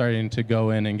we're starting to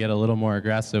go in and get a little more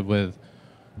aggressive with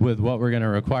what we're going to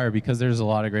require, because there's a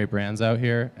lot of great brands out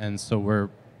here. And so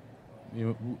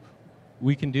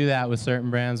we can do that with certain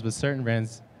brands, but certain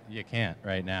brands you can't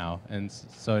right now. And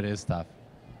so it is tough.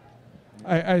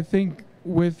 I think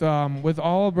with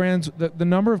all brands, the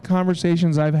number of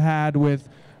conversations I've had with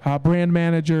brand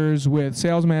managers, with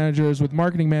sales managers, with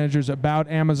marketing managers about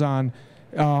Amazon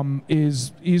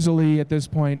is easily at this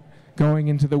point going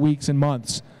into the weeks and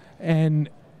months. And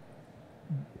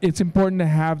it's important to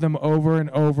have them over and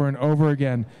over and over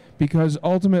again, because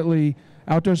ultimately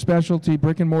outdoor specialty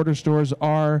brick and mortar stores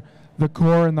are the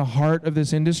core and the heart of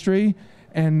this industry,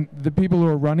 and the people who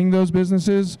are running those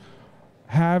businesses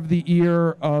have the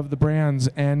ear of the brands,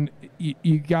 and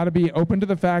you got to be open to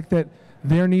the fact that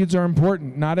their needs are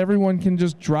important. Not everyone can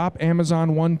just drop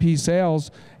Amazon 1P sales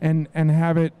and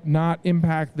have it not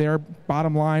impact their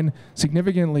bottom line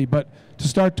significantly. But to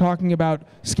start talking about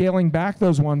scaling back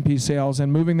those 1P sales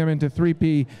and moving them into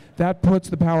 3P, that puts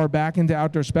the power back into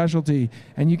outdoor specialty.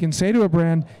 And you can say to a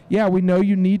brand, yeah, we know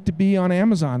you need to be on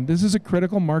Amazon. This is a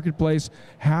critical marketplace.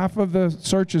 Half of the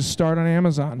searches start on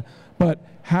Amazon. But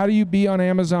how do you be on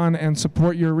Amazon and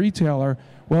support your retailer?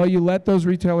 Well, you let those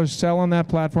retailers sell on that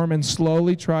platform and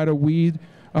slowly try to wean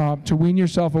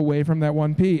yourself away from that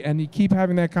 1P. And you keep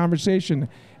having that conversation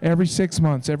every 6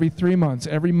 months, every 3 months,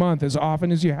 every month, as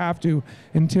often as you have to,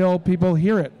 until people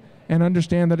hear it and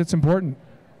understand that it's important.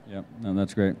 Yep, no,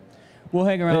 that's great. We'll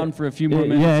hang around for a few more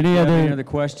minutes. Yeah, If you have any other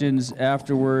questions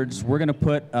afterwards, we're going to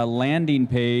put a landing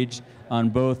page on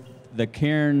both the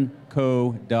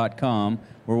cairnco.com,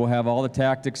 where we'll have all the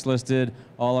tactics listed,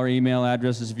 all our email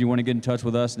addresses if you want to get in touch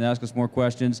with us and ask us more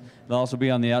questions. They'll also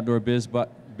be on the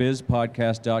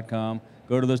outdoorbizpodcast.com.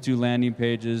 Go to those two landing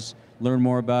pages, learn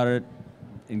more about it,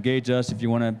 engage us if you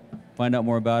want to find out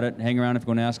more about it, hang around if you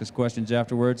want to ask us questions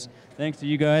afterwards. Thanks to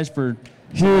you guys for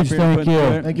huge thank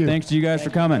you. Thank you. Thanks to you guys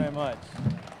for coming. Thank you very much.